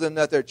show them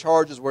that their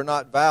charges were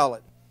not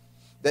valid.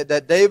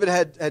 That David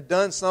had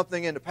done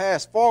something in the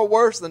past far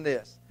worse than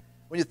this.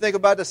 When you think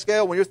about the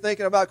scale, when you're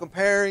thinking about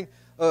comparing,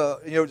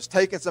 just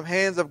taking some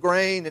hands of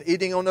grain and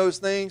eating on those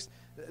things,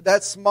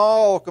 that's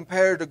small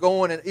compared to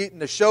going and eating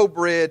the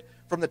showbread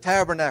from the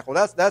tabernacle.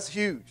 That's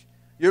huge.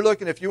 You're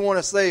looking, if you want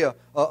to say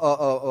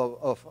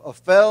a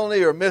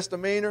felony or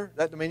misdemeanor,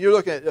 you're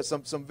looking at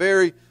some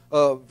very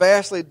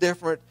vastly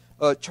different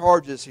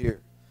charges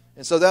here.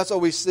 And so that's what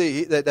we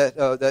see,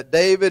 that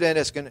David and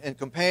his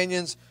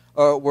companions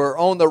were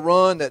on the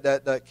run,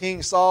 that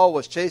King Saul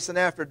was chasing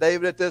after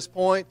David at this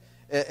point,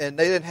 and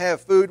they didn't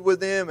have food with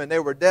them, and they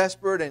were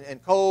desperate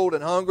and cold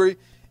and hungry.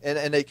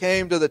 And they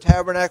came to the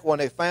tabernacle, and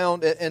they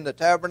found in the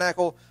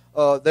tabernacle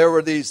there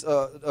were these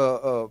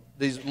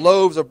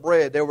loaves of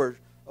bread. There were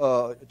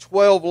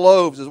 12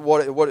 loaves is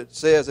what it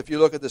says if you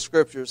look at the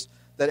Scriptures,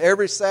 that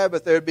every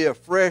Sabbath there would be a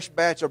fresh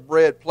batch of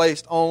bread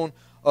placed on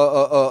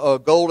a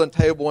golden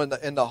table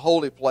in the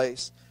holy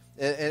place.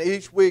 And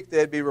each week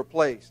they'd be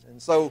replaced.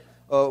 And so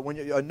when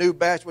a new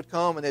batch would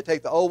come and they'd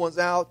take the old ones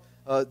out,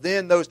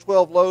 then those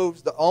 12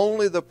 loaves,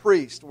 only the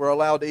priests were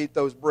allowed to eat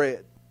those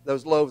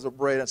loaves of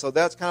bread. And so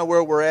that's kind of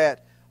where we're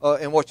at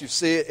in what you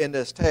see in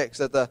this text,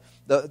 that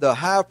the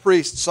high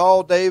priest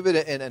saw David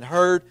and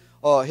heard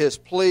his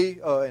plea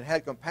and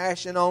had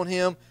compassion on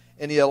him,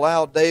 and he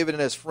allowed David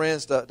and his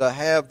friends to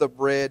have the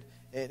bread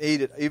and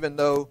eat it, even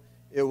though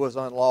it was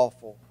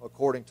unlawful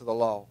according to the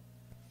law.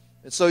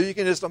 And so you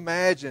can just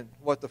imagine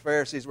what the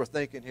Pharisees were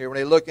thinking here when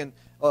they're looking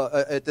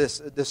at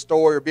this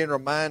story, or being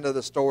reminded of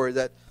the story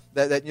that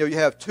you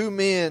have two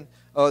men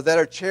that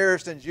are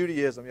cherished in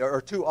Judaism,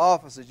 or two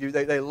offices.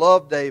 They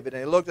love David,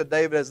 and they look to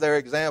David as their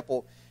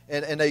example,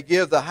 and they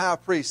give the high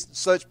priest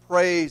such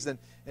praise and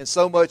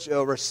so much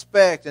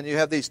respect. And you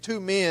have these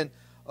two men,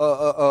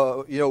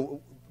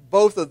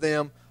 both of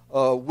them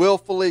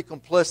willfully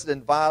complicit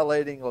in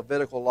violating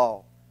Levitical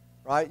law.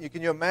 Right?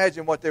 Can you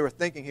imagine what they were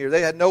thinking here?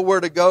 They had nowhere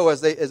to go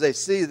as they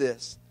see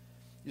this.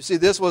 You see,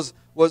 this was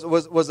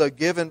a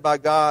given by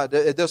God.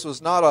 This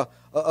was not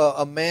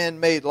a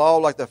man-made law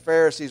like the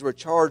Pharisees were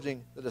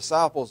charging the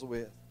disciples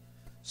with.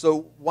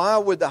 So why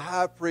would the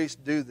high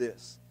priest do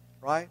this?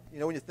 Right?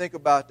 When you think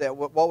about that,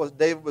 what was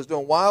David was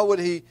doing? Why would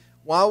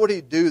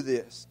he do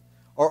this?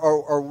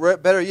 Or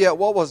better yet,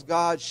 what was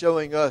God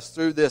showing us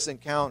through this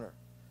encounter?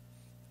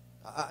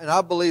 And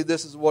I believe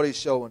this is what He's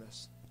showing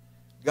us.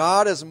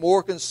 God is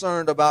more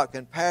concerned about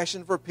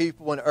compassion for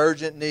people in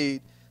urgent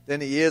need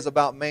than He is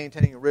about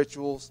maintaining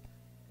rituals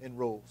and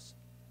rules.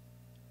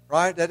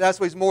 Right? That's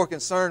what He's more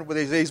concerned with.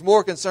 He's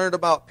more concerned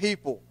about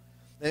people,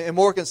 and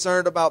more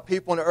concerned about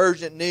people in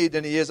urgent need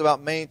than He is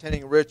about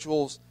maintaining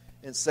rituals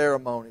and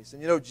ceremonies.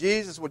 And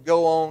Jesus would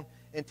go on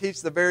and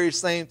teach the very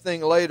same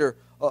thing later,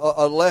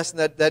 a lesson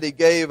that He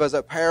gave as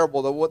a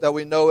parable that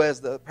we know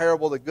as the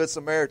parable of the Good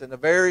Samaritan. The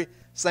very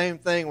same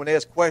thing when they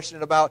asked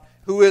question about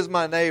who is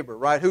my neighbor,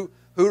 right? Who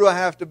do I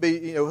have to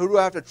be, who do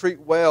I have to treat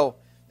well?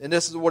 And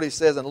this is what He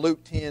says in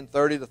Luke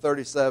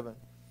 10:30-37.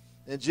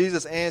 And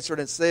Jesus answered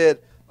and said,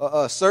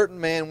 a certain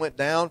man went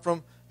down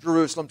from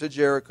Jerusalem to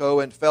Jericho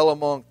and fell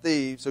among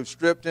thieves, who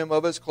stripped him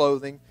of his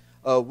clothing,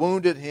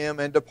 wounded him,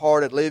 and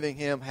departed, leaving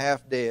him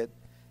half dead.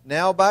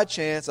 Now by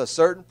chance a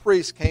certain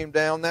priest came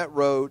down that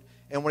road,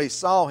 and when he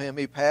saw him,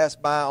 he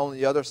passed by on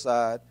the other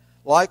side.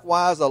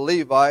 Likewise a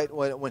Levite,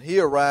 when he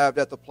arrived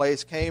at the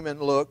place, came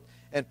and looked,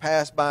 and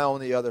passed by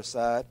on the other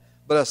side.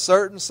 But a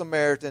certain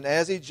Samaritan,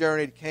 as he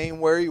journeyed, came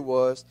where he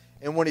was,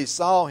 and when he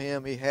saw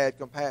him, he had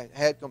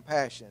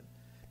compassion.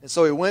 And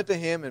so he went to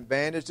him and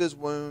bandaged his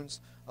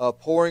wounds,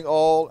 pouring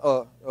on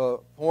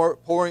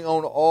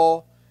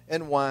oil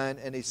and wine,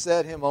 and he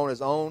set him on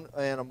his own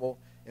animal,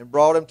 and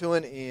brought him to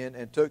an inn,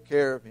 and took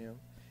care of him.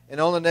 And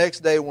on the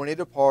next day when he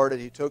departed,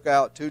 he took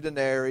out 2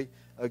 denarii,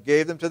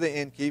 gave them to the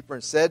innkeeper,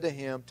 and said to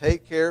him,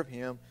 take care of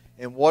him,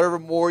 and whatever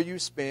more you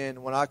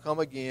spend, when I come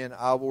again,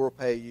 I will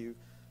repay you.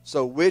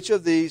 So which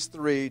of these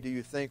 3 do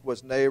you think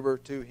was neighbor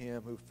to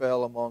him who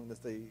fell among the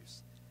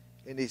thieves?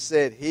 And he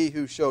said, he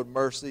who showed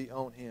mercy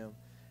on him.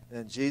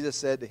 And Jesus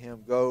said to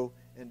him, go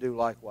and do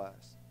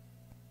likewise.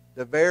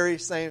 The very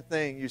same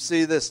thing. You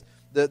see this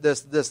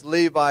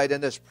Levite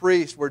and this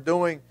priest were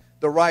doing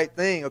the right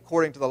thing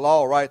according to the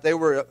law, right? They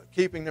were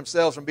keeping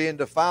themselves from being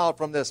defiled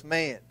from this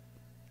man,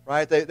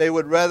 right? They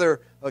would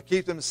rather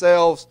keep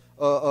themselves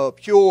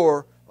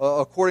pure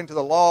according to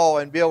the law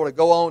and be able to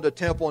go on to the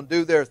temple and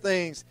do their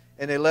things.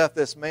 And they left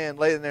this man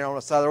laying there on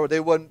the side of the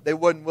road. They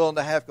wasn't willing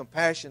to have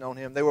compassion on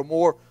him. They were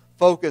more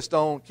focused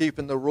on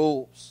keeping the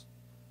rules.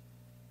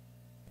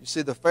 You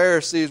see, the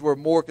Pharisees were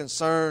more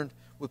concerned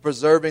with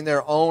preserving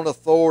their own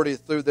authority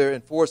through their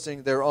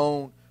enforcing their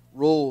own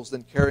rules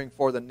than caring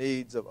for the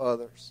needs of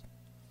others.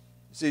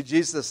 You see,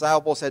 Jesus'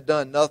 disciples had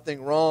done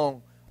nothing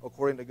wrong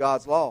according to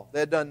God's law. They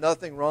had done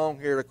nothing wrong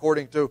here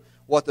according to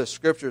what the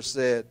Scripture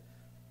said,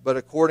 but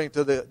according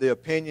to the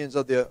opinions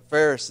of the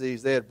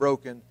Pharisees, they had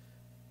broken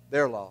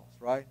their laws,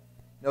 right?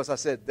 Notice I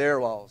said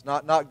their laws,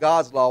 not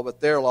God's law,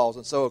 but their laws.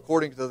 And so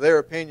according to their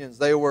opinions,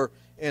 they were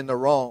in the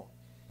wrong.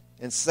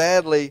 And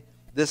sadly,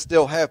 this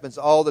still happens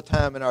all the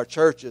time in our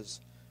churches,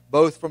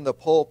 both from the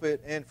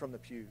pulpit and from the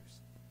pews.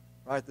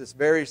 Right? This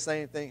very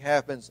same thing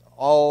happens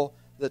all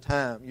the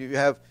time. You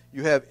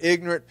have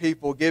ignorant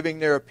people giving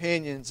their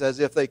opinions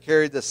as if they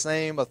carried the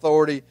same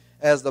authority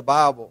as the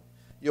Bible.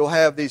 You'll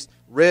have these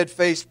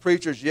red-faced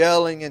preachers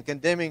yelling and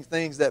condemning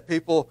things that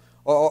people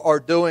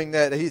are doing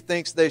that he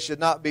thinks they should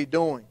not be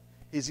doing.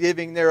 He's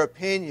giving their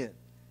opinion,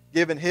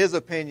 giving his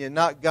opinion,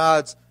 not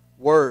God's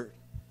word.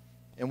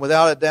 And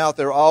without a doubt,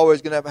 there are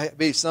always going to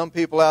be some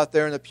people out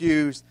there in the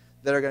pews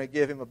that are going to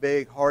give him a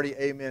big, hearty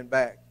amen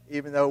back,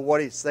 even though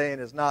what he's saying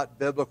is not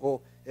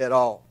biblical at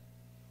all.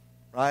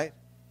 Right?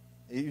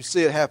 You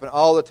see it happen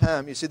all the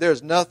time. You see,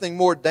 there's nothing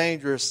more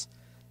dangerous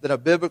than a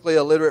biblically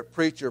illiterate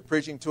preacher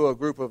preaching to a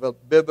group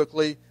of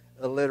biblically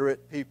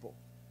illiterate people.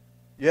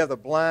 You have the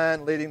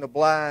blind leading the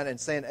blind and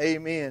saying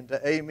amen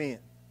to amen.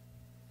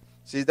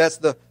 See, that's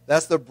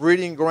the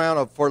breeding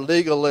ground for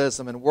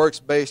legalism and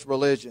works-based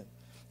religion.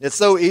 It's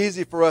so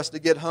easy for us to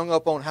get hung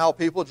up on how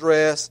people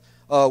dress,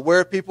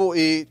 where people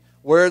eat,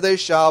 where they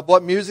shop,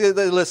 what music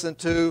they listen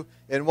to,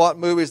 and what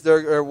movies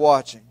they're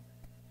watching.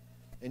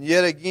 And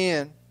yet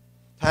again,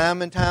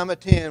 time and time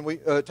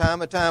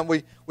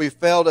we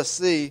fail to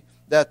see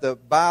that the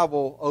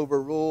Bible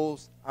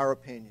overrules our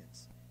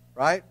opinions.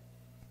 Right?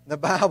 The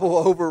Bible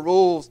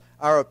overrules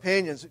our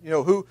opinions. You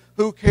know,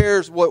 who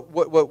cares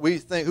what we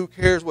think? Who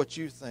cares what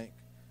you think?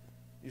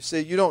 You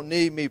see, you don't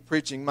need me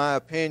preaching my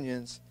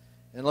opinions.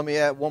 And let me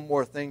add one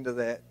more thing to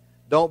that.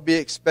 don't be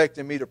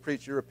expecting me to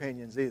preach your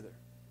opinions either.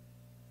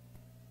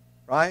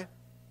 Right?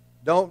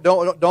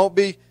 Don't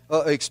be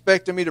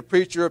expecting me to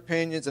preach your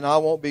opinions, and I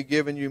won't be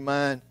giving you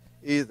mine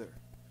either.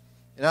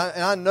 And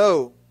I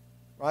know,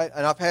 right,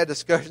 and I've had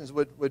discussions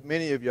with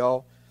many of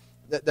y'all,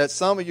 that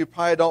some of you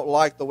probably don't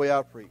like the way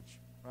I preach.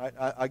 Right?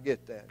 I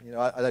get that. You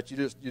know, that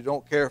you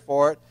don't care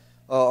for it,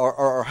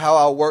 or how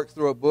I work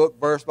through a book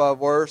verse by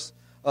verse,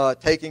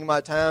 taking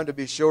my time to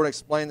be sure and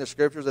explain the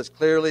Scriptures as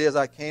clearly as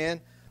I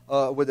can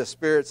with the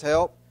Spirit's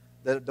help.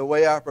 The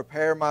way I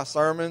prepare my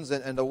sermons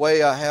and the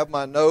way I have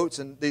my notes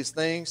and these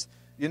things.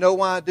 You know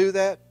why I do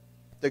that?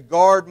 To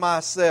guard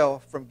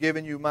myself from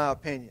giving you my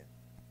opinion.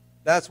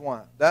 That's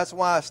why. That's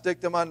why I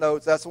stick to my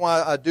notes. That's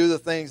why I do the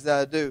things that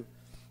I do.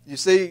 You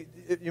see,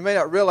 you may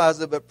not realize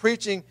it, but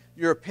preaching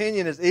your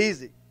opinion is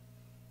easy.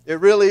 It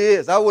really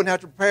is. I wouldn't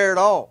have to prepare at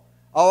all.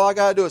 All I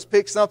got to do is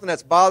pick something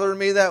that's bothering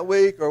me that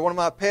week or one of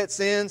my pet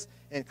sins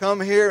and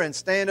come here and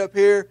stand up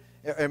here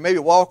and maybe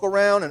walk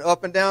around and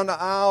up and down the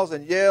aisles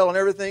and yell and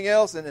everything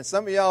else. And then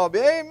some of y'all will be,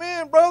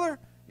 amen, brother.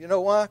 You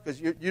know why?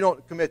 Because you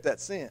don't commit that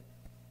sin.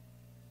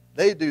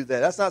 They do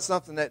that. That's not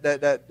something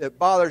that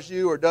bothers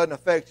you or doesn't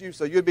affect you.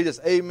 So you'd be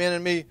just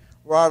amening me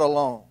right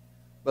along.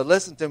 But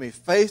listen to me.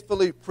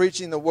 Faithfully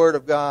preaching the Word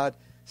of God,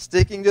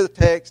 sticking to the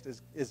text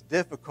is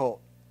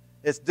difficult.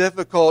 It's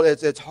difficult.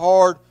 It's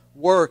hard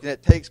work, and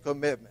it takes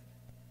commitment.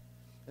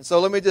 And so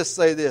let me just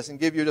say this and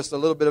give you just a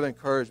little bit of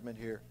encouragement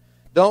here.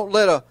 Don't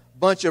let a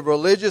bunch of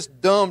religious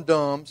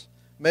dum-dums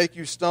make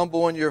you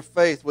stumble in your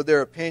faith with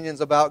their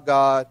opinions about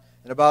God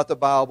and about the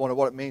Bible and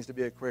what it means to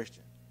be a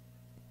Christian.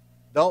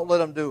 Don't let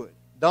them do it.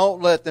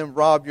 Don't let them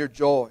rob your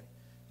joy.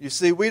 You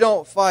see, we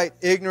don't fight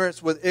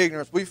ignorance with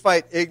ignorance. We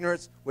fight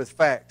ignorance with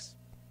facts.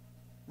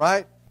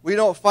 Right? We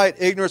don't fight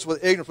ignorance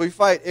with ignorance. We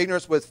fight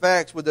ignorance with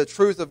facts, with the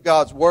truth of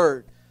God's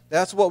Word.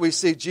 That's what we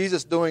see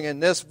Jesus doing in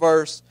this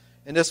verse,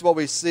 and this is what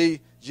we see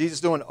Jesus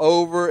doing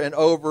over and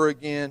over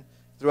again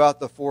throughout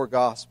the four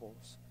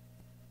Gospels.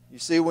 You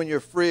see, when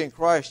you're free in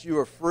Christ, you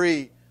are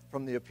free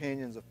from the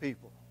opinions of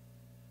people.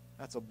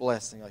 That's a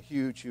blessing, a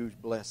huge, huge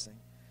blessing.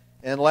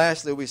 And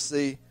lastly, we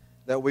see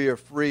that we are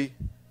free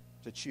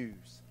to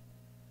choose.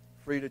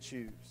 Free to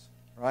choose,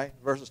 right?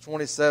 Verses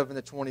 27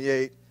 to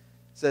 28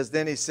 says,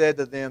 Then he said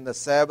to them, The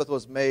Sabbath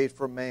was made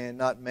for man,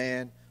 not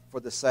man for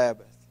the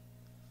Sabbath.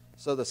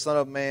 So the Son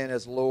of Man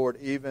is Lord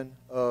even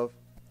of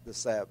the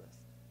Sabbath.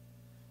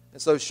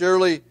 And so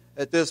surely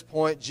at this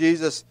point,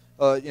 Jesus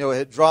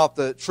had dropped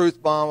the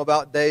truth bomb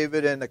about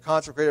David and the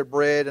consecrated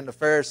bread, and the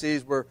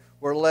Pharisees were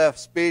left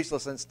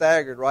speechless and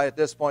staggered, right? At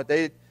this point,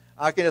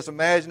 I can just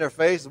imagine their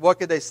faces. What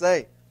could they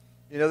say?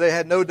 You know, they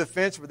had no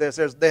defense for this.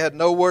 They had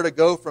nowhere to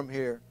go from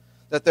here.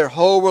 That their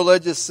whole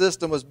religious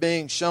system was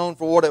being shown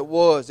for what it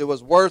was. It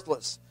was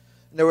worthless.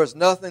 And there was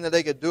nothing that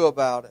they could do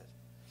about it.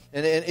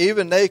 And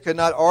even they could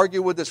not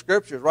argue with the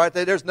Scriptures, right?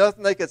 There's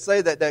nothing they could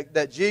say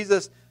that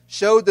Jesus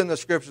showed them the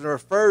Scriptures and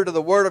referred to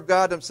the Word of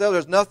God themselves.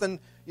 There's nothing,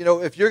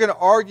 if you're going to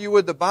argue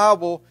with the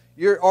Bible,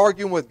 you're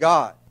arguing with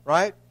God,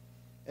 right?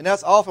 And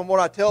that's often what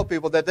I tell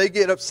people, that they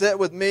get upset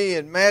with me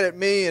and mad at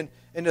me and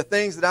the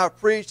things that I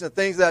preach and the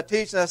things that I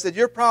teach. And I said,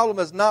 your problem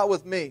is not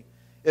with me.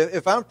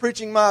 If I'm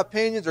preaching my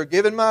opinions or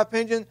giving my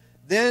opinion,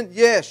 then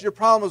yes, your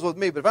problem is with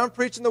me. But if I'm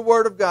preaching the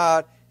Word of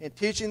God and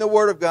teaching the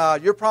Word of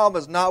God, your problem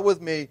is not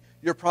with me.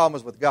 Your problem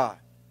is with God.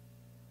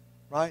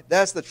 Right?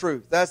 That's the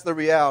truth. That's the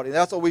reality.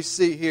 That's what we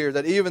see here,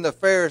 that even the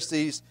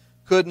Pharisees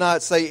could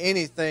not say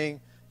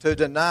anything to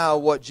deny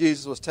what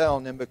Jesus was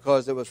telling them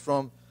because it was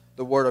from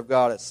the Word of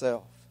God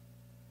itself.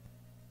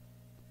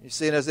 You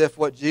see, and as if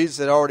what Jesus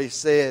had already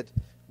said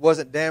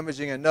wasn't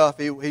damaging enough,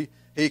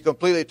 he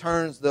completely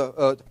turns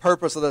the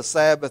purpose of the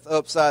Sabbath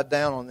upside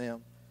down on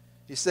them.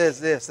 He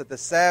says this, that the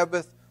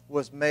Sabbath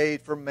was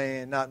made for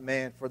man, not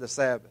man for the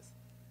Sabbath.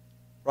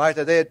 Right?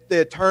 That they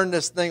had turned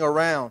this thing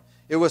around.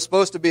 It was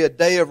supposed to be a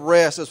day of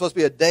rest. It was supposed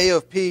to be a day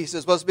of peace. It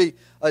was supposed to be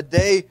a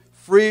day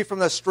free from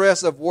the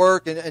stress of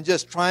work and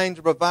just trying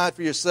to provide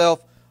for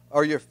yourself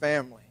or your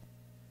family.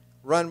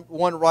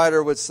 One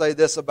writer would say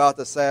this about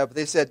the Sabbath.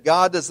 He said,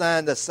 God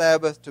designed the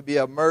Sabbath to be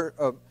a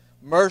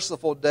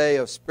merciful day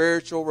of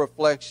spiritual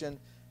reflection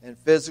and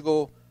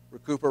physical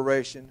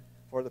recuperation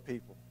for the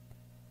people.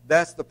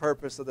 That's the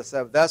purpose of the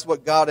Sabbath. That's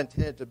what God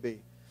intended to be.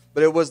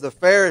 But it was the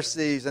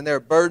Pharisees and their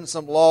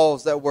burdensome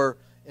laws that were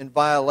in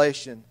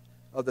violation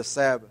of the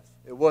Sabbath.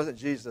 It wasn't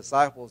Jesus'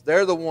 disciples.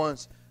 They're the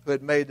ones who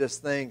had made this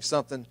thing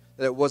something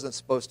that it wasn't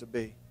supposed to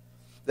be.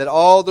 That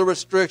all the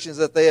restrictions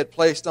that they had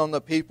placed on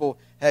the people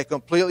had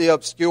completely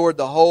obscured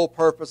the whole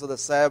purpose of the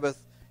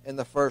Sabbath in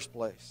the first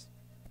place.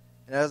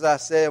 And as I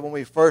said when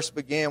we first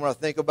began, when I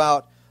think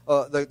about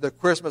the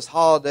Christmas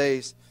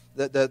holidays,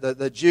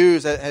 the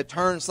Jews had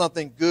turned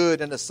something good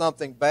into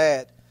something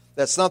bad.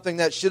 That something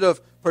that should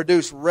have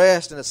produced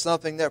rest into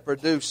something that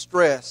produced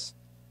stress.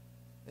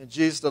 And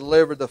Jesus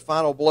delivered the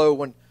final blow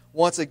when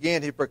once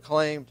again He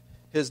proclaimed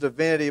His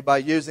divinity by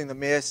using the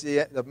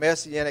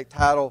messianic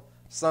title,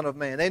 Son of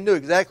Man. They knew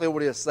exactly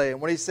what He was saying.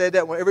 When He said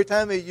that, every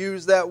time He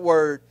used that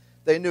word,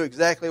 they knew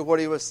exactly what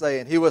He was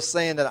saying. He was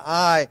saying that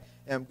I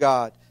am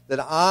God, that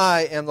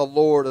I am the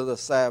Lord of the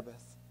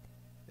Sabbath.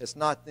 It's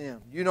not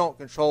them. You don't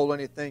control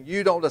anything.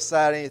 You don't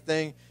decide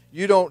anything.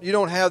 You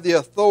don't have the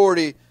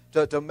authority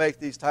to make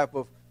these type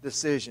of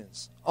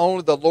decisions.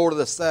 Only the Lord of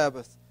the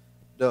Sabbath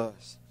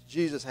does.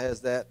 Jesus has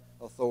that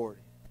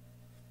authority.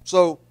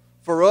 So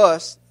for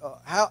us,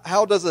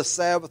 how does the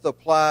Sabbath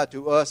apply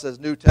to us as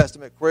New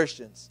Testament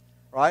Christians?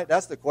 Right?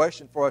 That's the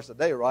question for us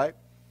today, right?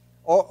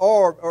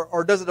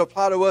 Or does it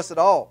apply to us at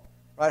all?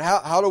 Right?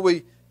 How do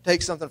we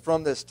take something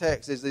from this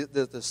text? Is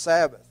the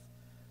Sabbath?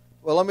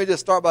 Well, let me just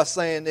start by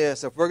saying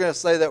this. If we're going to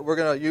say that we're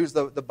going to use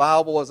the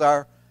Bible as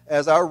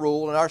our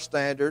rule and our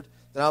standard,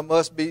 then I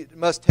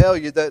must tell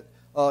you that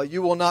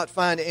you will not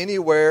find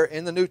anywhere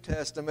in the New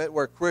Testament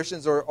where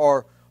Christians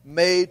are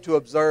made to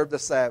observe the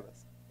Sabbath.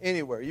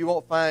 Anywhere. You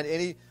won't find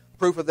any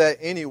proof of that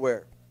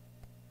anywhere.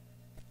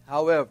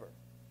 However,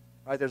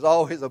 right, there's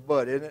always a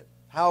but, isn't it?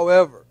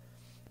 However,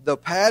 the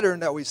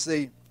pattern that we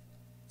see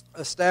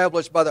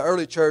established by the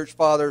early church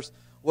fathers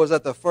was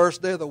that the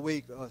first day of the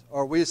week,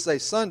 or we say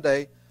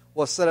Sunday,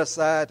 was set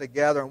aside to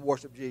gather and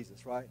worship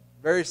Jesus, right?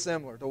 Very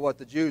similar to what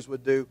the Jews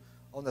would do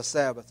on the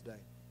Sabbath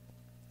day.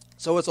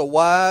 So it's a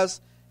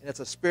wise and it's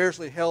a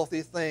spiritually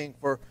healthy thing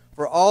for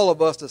all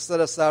of us to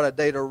set aside a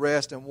day to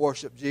rest and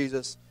worship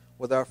Jesus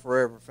with our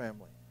forever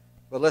family.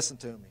 But listen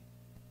to me.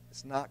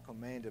 It's not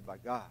commanded by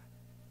God.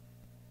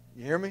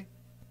 You hear me?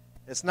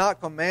 It's not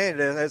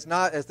commanded. This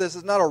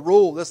is not a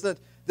rule. This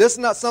is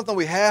not something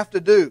we have to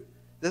do.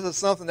 This is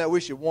something that we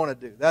should want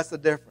to do. That's the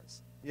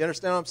difference. You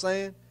understand what I'm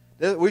saying?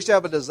 We should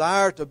have a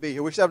desire to be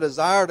here. We should have a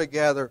desire to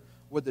gather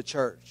with the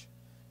church.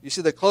 You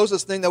see, the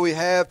closest thing that we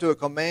have to a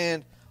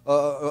command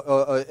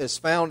is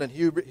found in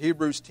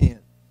Hebrews 10.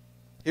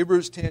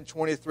 Hebrews 10,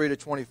 23 to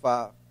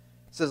 25.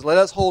 It says, "Let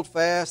us hold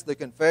fast the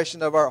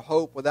confession of our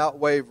hope without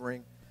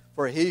wavering,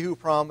 for he who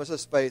promised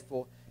is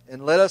faithful.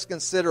 And let us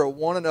consider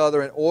one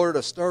another in order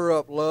to stir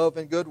up love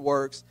and good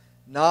works,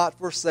 not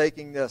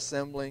forsaking the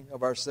assembling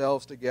of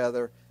ourselves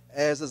together,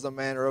 as is the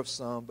manner of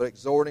some, but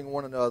exhorting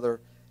one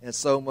another, and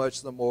so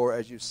much the more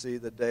as you see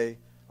the day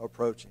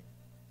approaching."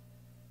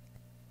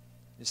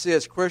 You see,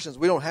 as Christians,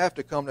 we don't have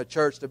to come to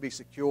church to be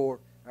secure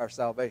in our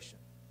salvation.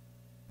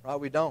 Right?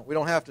 We don't. We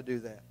don't have to do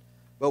that.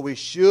 But we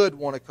should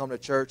want to come to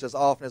church as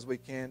often as we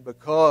can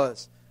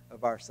because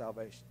of our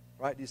salvation.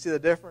 Right? Do you see the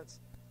difference?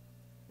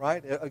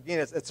 Right? Again,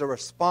 it's a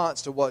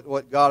response to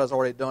what God has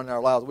already done in our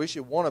lives. We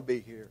should want to be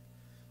here.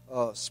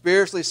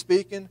 Spiritually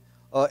speaking,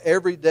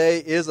 every day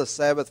is a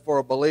Sabbath for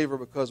a believer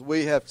because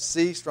we have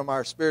ceased from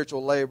our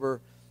spiritual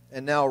labor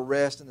and now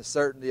rest in the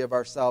certainty of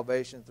our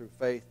salvation through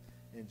faith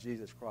in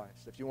Jesus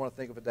Christ. If you want to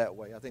think of it that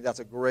way, I think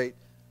that's a great,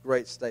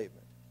 great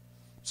statement.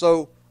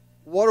 So,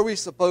 what are we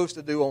supposed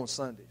to do on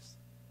Sundays?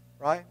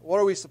 Right? What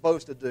are we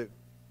supposed to do?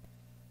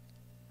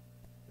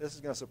 This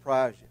is going to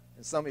surprise you,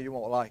 and some of you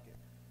won't like it.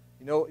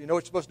 You know what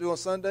you're supposed to do on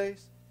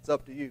Sundays? It's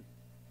up to you.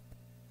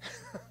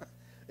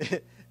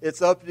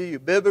 It's up to you.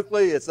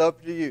 Biblically, it's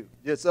up to you.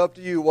 It's up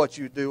to you what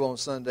you do on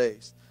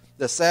Sundays.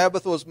 The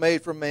Sabbath was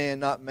made for man,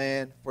 not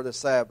man for the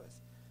Sabbath.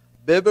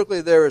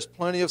 Biblically, there is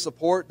plenty of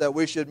support that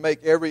we should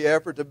make every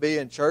effort to be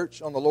in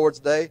church on the Lord's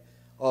Day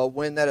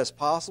when that is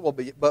possible.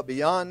 But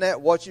beyond that,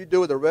 what you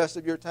do with the rest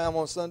of your time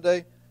on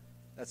Sunday,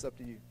 that's up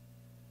to you.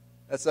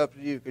 That's up to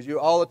you. Because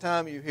all the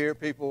time you hear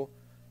people,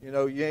 you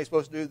ain't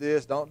supposed to do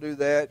this, don't do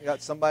that. You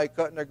got somebody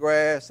cutting their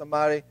grass,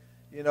 somebody,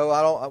 we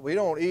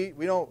don't eat,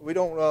 we don't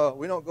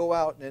go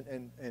out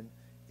and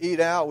eat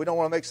out. We don't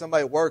want to make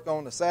somebody work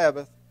on the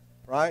Sabbath,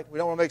 right? We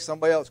don't want to make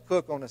somebody else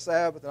cook on the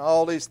Sabbath and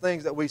all these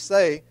things that we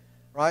say,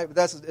 right?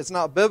 But it's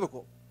not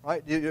biblical,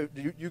 right?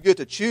 You get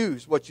to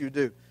choose what you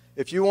do.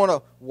 If you want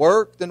to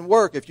work, then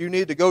work. If you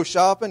need to go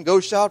shopping,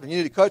 go shopping. You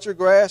need to cut your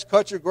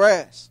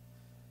grass.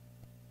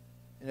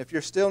 And if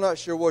you're still not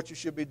sure what you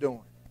should be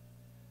doing,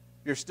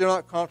 if you're still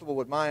not comfortable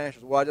with my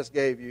answers, what I just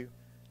gave you,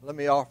 let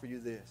me offer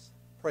you this.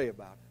 Pray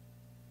about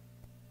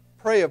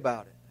it. Pray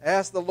about it.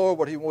 Ask the Lord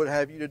what He would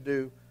have you to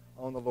do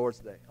on the Lord's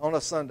Day, on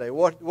a Sunday.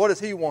 What does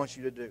He want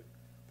you to do?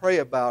 Pray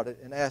about it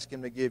and ask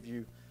Him to give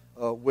you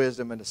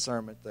wisdom and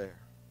discernment there.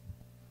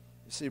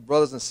 You see,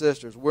 brothers and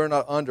sisters, we're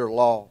not under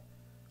law.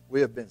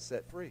 We have been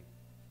set free.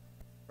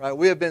 Right?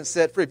 We have been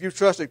set free. If you've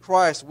trusted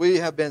Christ, we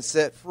have been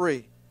set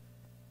free.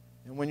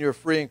 And when you're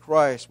free in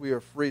Christ, we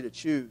are free to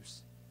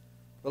choose.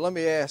 But let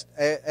me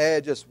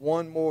add just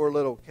one more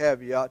little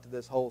caveat to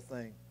this whole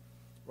thing.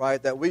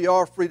 Right? That we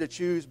are free to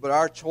choose, but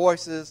our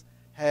choices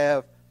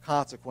have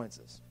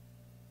consequences.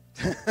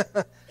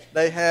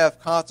 They have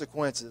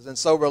consequences. And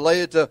so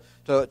related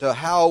to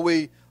how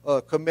we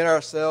commit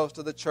ourselves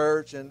to the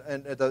church and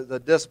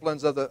the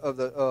disciplines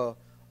of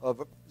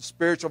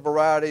spiritual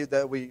variety,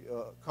 that we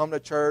come to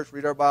church,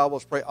 read our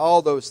Bibles, pray,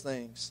 all those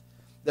things,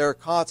 there are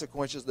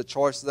consequences to the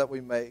choices that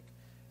we make.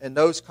 And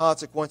those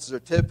consequences are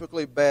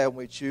typically bad when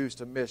we choose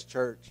to miss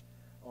church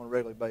on a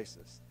regular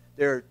basis.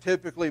 They're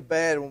typically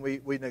bad when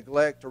we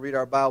neglect to read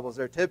our Bibles.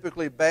 They're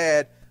typically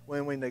bad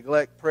when we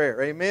neglect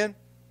prayer. Amen?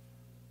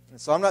 And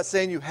so I'm not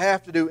saying you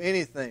have to do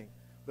anything,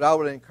 but I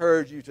would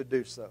encourage you to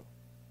do so,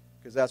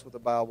 because that's what the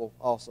Bible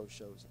also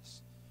shows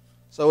us.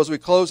 So as we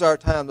close our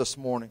time this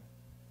morning,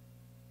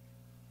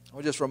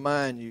 I'll just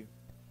remind you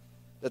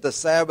that the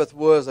Sabbath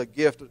was a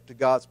gift to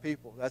God's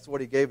people. That's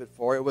what He gave it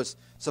for. It was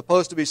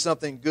supposed to be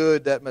something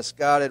good that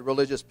misguided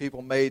religious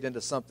people made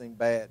into something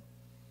bad.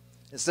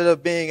 Instead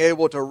of being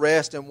able to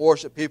rest and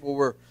worship, people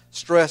were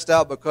stressed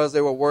out because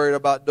they were worried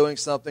about doing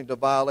something to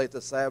violate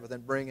the Sabbath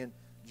and bringing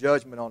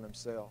judgment on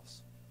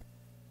themselves.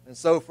 And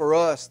so for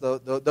us,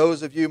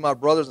 those of you, my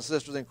brothers and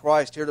sisters in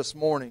Christ here this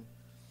morning,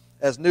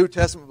 as New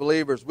Testament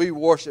believers, we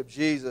worship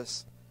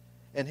Jesus,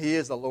 and He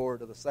is the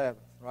Lord of the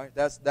Sabbath. Right?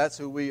 That's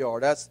who we are.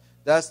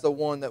 That's the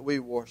one that we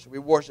worship. We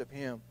worship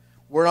Him.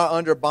 We're not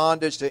under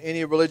bondage to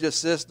any religious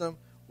system.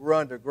 We're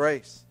under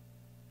grace.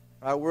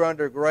 Right? We're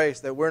under grace,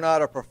 that we're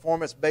not a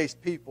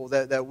performance-based people,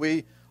 that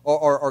we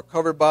are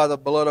covered by the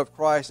blood of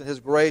Christ, and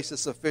His grace is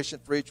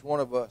sufficient for each one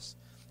of us.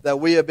 That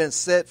we have been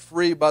set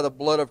free by the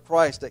blood of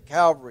Christ at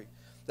Calvary.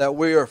 That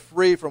we are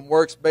free from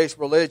works-based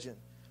religion.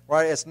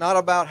 Right? It's not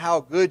about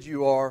how good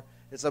you are.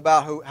 It's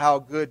about how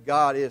good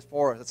God is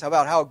for us. It's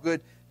about how good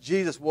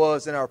Jesus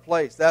was in our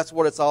place. That's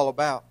what it's all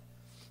about.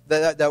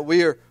 That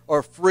we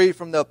are free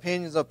from the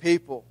opinions of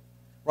people.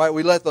 Right?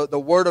 We let the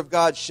Word of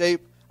God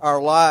shape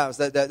our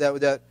lives.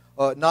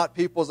 Not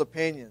people's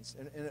opinions.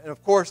 And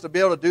of course, to be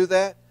able to do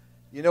that,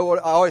 you know what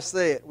I always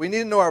say it. We need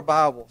to know our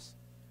Bibles.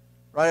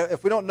 Right?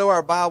 If we don't know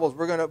our Bibles,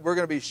 we're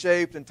gonna be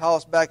shaped and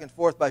tossed back and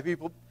forth by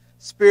people,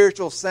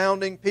 spiritual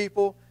sounding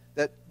people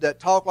that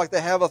talk like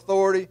they have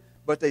authority,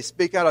 but they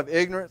speak out of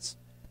ignorance.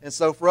 And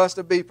so for us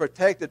to be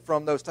protected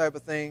from those type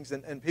of things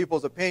and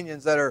people's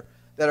opinions that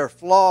are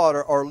flawed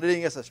or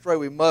leading us astray,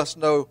 we must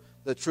know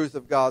the truth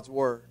of God's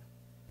Word.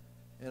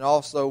 And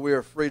also we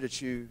are free to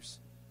choose.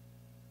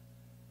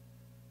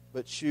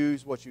 But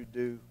choose what you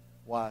do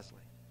wisely.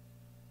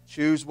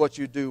 Choose what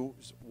you do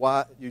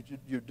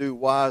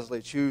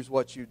wisely. Choose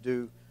what you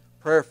do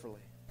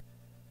prayerfully.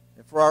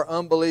 And for our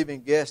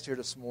unbelieving guest here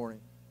this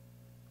morning,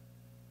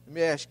 let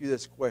me ask you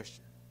this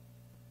question.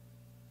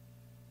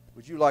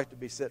 Would you like to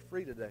be set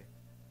free today?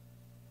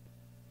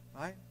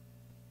 Right?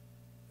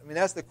 I mean,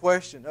 that's the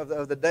question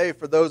of the day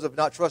for those who have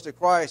not trusted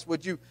Christ.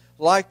 Would you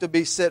like to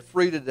be set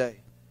free today?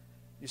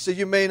 You see,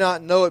 you may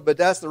not know it, but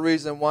that's the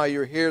reason why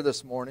you're here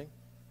this morning.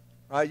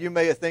 Right? You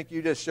may think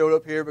you just showed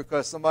up here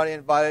because somebody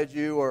invited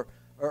you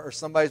or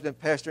somebody's been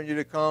pestering you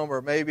to come,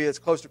 or maybe it's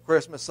close to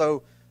Christmas,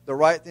 so the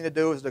right thing to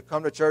do is to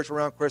come to church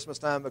around Christmas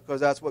time because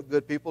that's what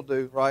good people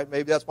do, right?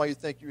 Maybe that's why you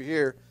think you're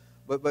here,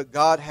 but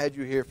God had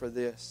you here for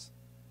this.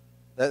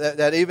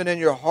 That even in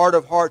your heart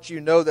of hearts, you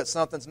know that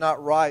something's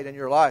not right in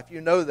your life.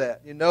 You know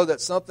that. You know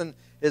that something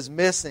is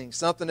missing.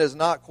 Something is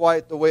not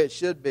quite the way it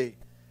should be.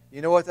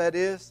 You know what that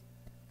is?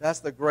 That's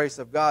the grace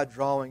of God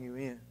drawing you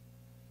in.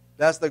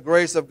 That's the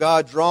grace of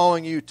God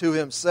drawing you to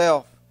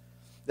Himself.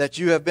 That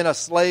you have been a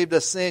slave to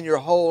sin your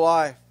whole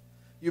life.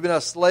 You've been a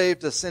slave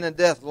to sin and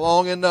death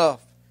long enough.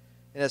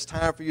 And it's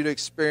time for you to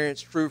experience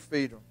true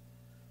freedom.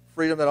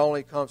 Freedom that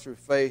only comes through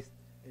faith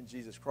in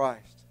Jesus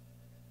Christ.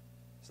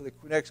 So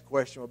the next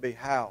question will be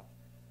how?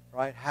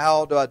 Right?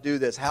 How do I do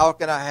this? How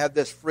can I have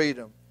this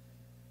freedom?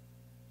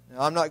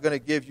 Now, I'm not going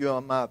to give you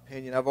my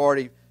opinion. I've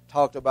already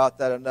talked about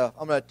that enough.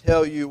 I'm going to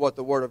tell you what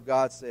the Word of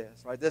God says.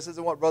 Right? This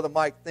isn't what Brother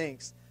Mike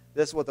thinks.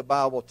 This is what the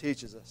Bible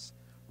teaches us.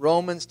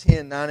 Romans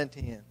 10:9 and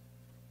 10.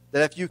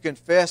 That if you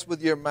confess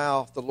with your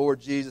mouth the Lord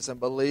Jesus and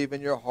believe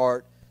in your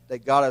heart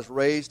that God has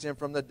raised Him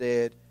from the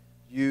dead,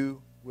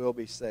 you will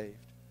be saved.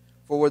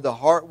 For with the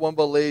heart one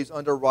believes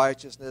unto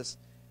righteousness,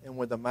 and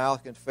with the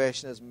mouth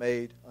confession is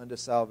made unto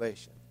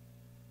salvation.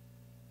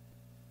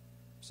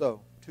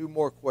 So, 2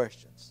 more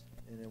questions,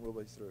 and then we'll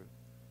be through.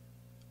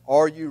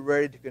 Are you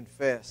ready to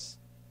confess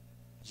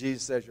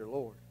Jesus as your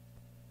Lord?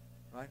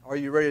 Right? Are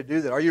you ready to do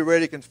that? Are you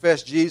ready to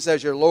confess Jesus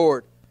as your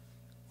Lord?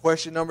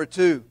 Question number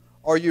 2.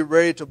 Are you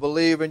ready to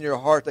believe in your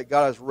heart that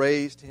God has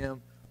raised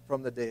Him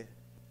from the dead?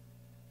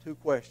 2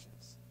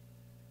 questions.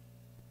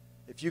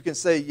 If you can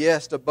say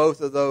yes to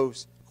both of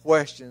those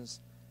questions,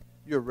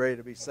 you're ready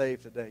to be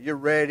saved today. You're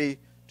ready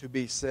to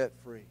be set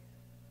free.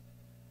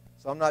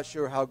 So I'm not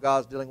sure how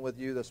God's dealing with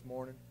you this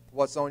morning.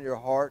 What's on your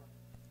heart,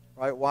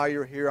 right? Why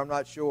you're here, I'm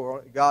not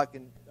sure.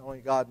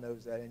 Only God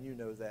knows that, and you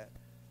know that.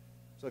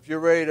 So if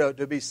you're ready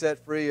to be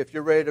set free, if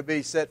you're ready to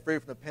be set free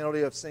from the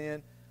penalty of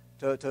sin,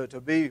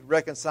 to be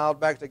reconciled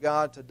back to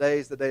God,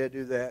 today's the day to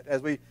do that.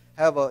 As we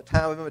have a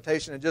time of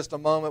invitation in just a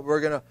moment,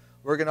 we're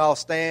gonna all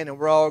stand and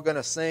we're all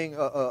gonna sing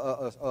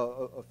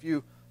a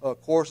few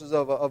courses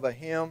of a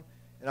hymn.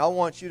 And I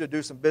want you to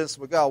do some business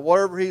with God,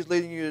 whatever He's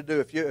leading you to do.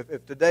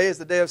 If today is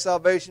the day of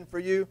salvation for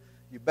you,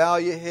 you bow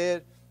your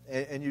head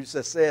and you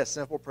just say a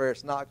simple prayer.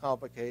 It's not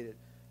complicated.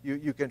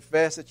 You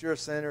confess that you're a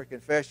sinner,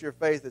 confess your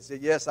faith, and say,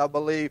 yes, I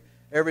believe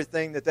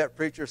everything that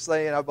preacher's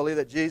saying. I believe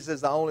that Jesus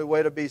is the only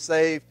way to be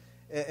saved,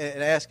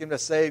 and ask Him to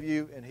save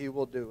you, and He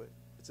will do it.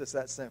 It's just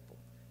that simple.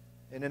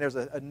 And then there's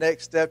a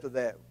next step to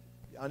that.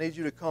 I need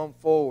you to come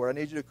forward. I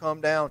need you to come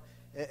down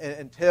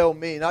and tell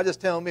me, not just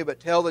tell me, but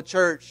tell the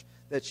church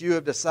that you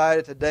have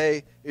decided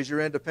today is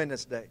your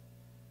Independence Day.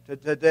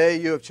 Today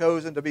you have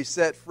chosen to be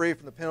set free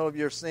from the penalty of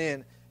your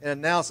sin, and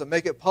announce it.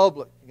 Make it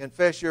public. And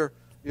confess your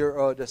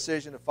your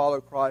decision to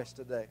follow Christ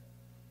today.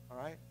 All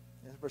right?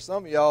 And for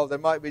some of y'all, there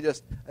might be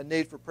just a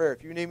need for prayer.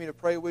 If you need me to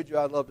pray with you,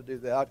 I'd love to do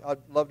that. I'd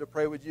love to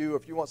pray with you.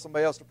 If you want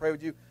somebody else to pray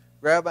with you,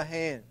 grab a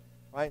hand,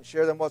 right, and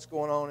share them what's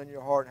going on in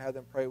your heart and have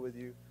them pray with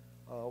you.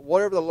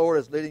 Whatever the Lord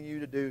is leading you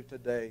to do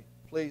today,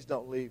 please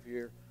don't leave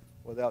here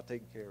without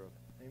taking care of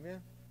it.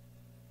 Amen?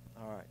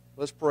 All right.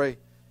 Let's pray,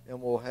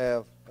 and we'll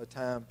have a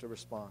time to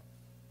respond.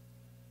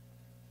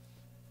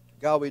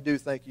 God, we do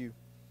thank you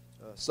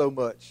so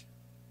much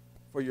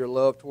for your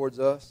love towards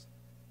us.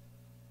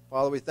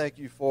 Father, we thank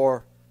you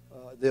for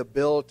the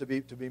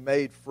ability to be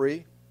made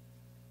free.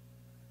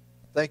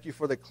 Thank you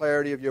for the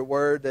clarity of your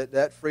word,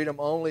 that freedom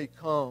only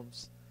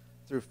comes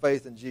through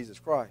faith in Jesus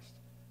Christ.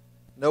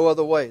 No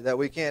other way, that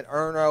we can't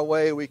earn our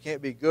way, we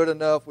can't be good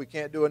enough, we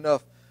can't do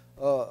enough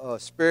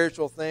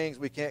spiritual things,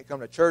 we can't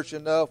come to church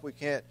enough, we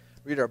can't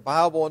read our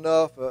Bible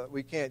enough,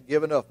 we can't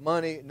give enough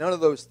money. None of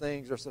those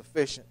things are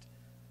sufficient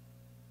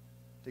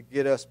to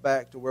get us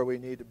back to where we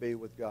need to be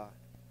with God.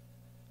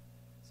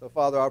 So,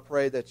 Father, I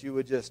pray that you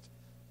would just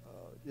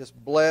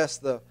bless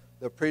the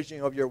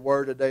preaching of your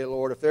word today,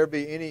 Lord. If there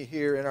be any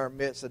here in our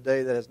midst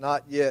today that has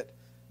not yet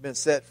been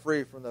set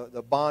free from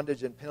the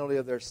bondage and penalty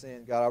of their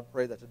sin, God, I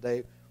pray that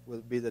today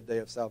will be the day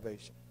of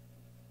salvation.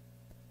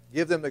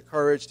 Give them the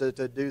courage to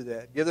do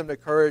that. Give them the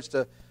courage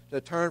to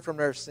turn from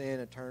their sin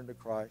and turn to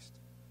Christ.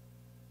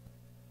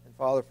 And,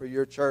 Father, for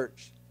your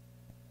church,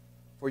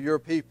 for your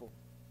people,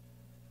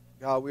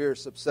 God, we are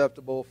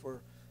susceptible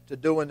to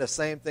doing the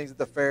same things that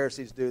the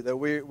Pharisees do, that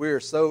we are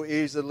so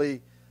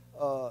easily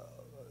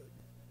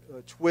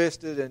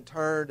twisted and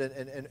turned,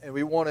 and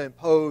we want to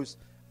impose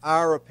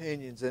our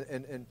opinions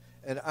and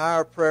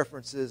our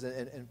preferences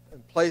and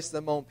place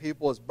them on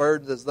people as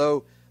burdens, as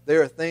though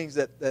there are things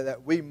that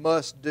we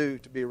must do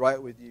to be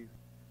right with you.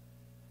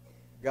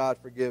 God,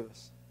 forgive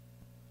us.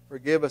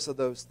 Forgive us of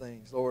those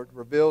things. Lord,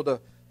 reveal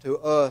to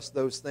us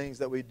those things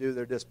that we do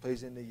that are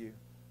displeasing to you,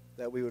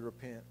 that we would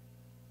repent.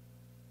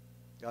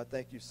 God,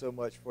 thank you so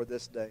much for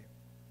this day.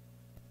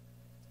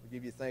 We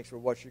give you thanks for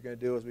what you're going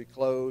to do as we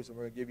close, and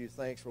we're going to give you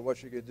thanks for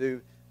what you're going to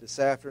do this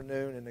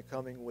afternoon and the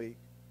coming week.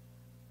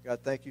 God,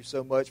 thank you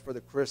so much for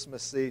the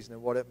Christmas season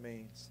and what it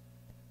means,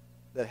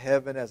 that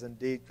heaven has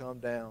indeed come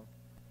down,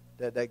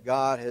 that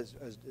God has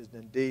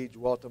indeed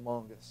dwelt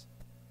among us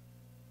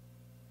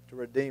to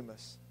redeem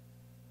us,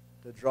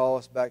 to draw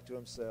us back to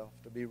himself,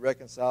 to be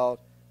reconciled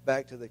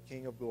back to the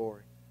King of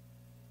glory.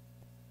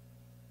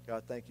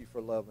 God, thank you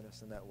for loving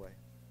us in that way.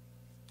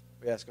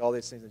 We ask all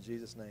these things in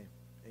Jesus' name.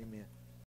 Amen.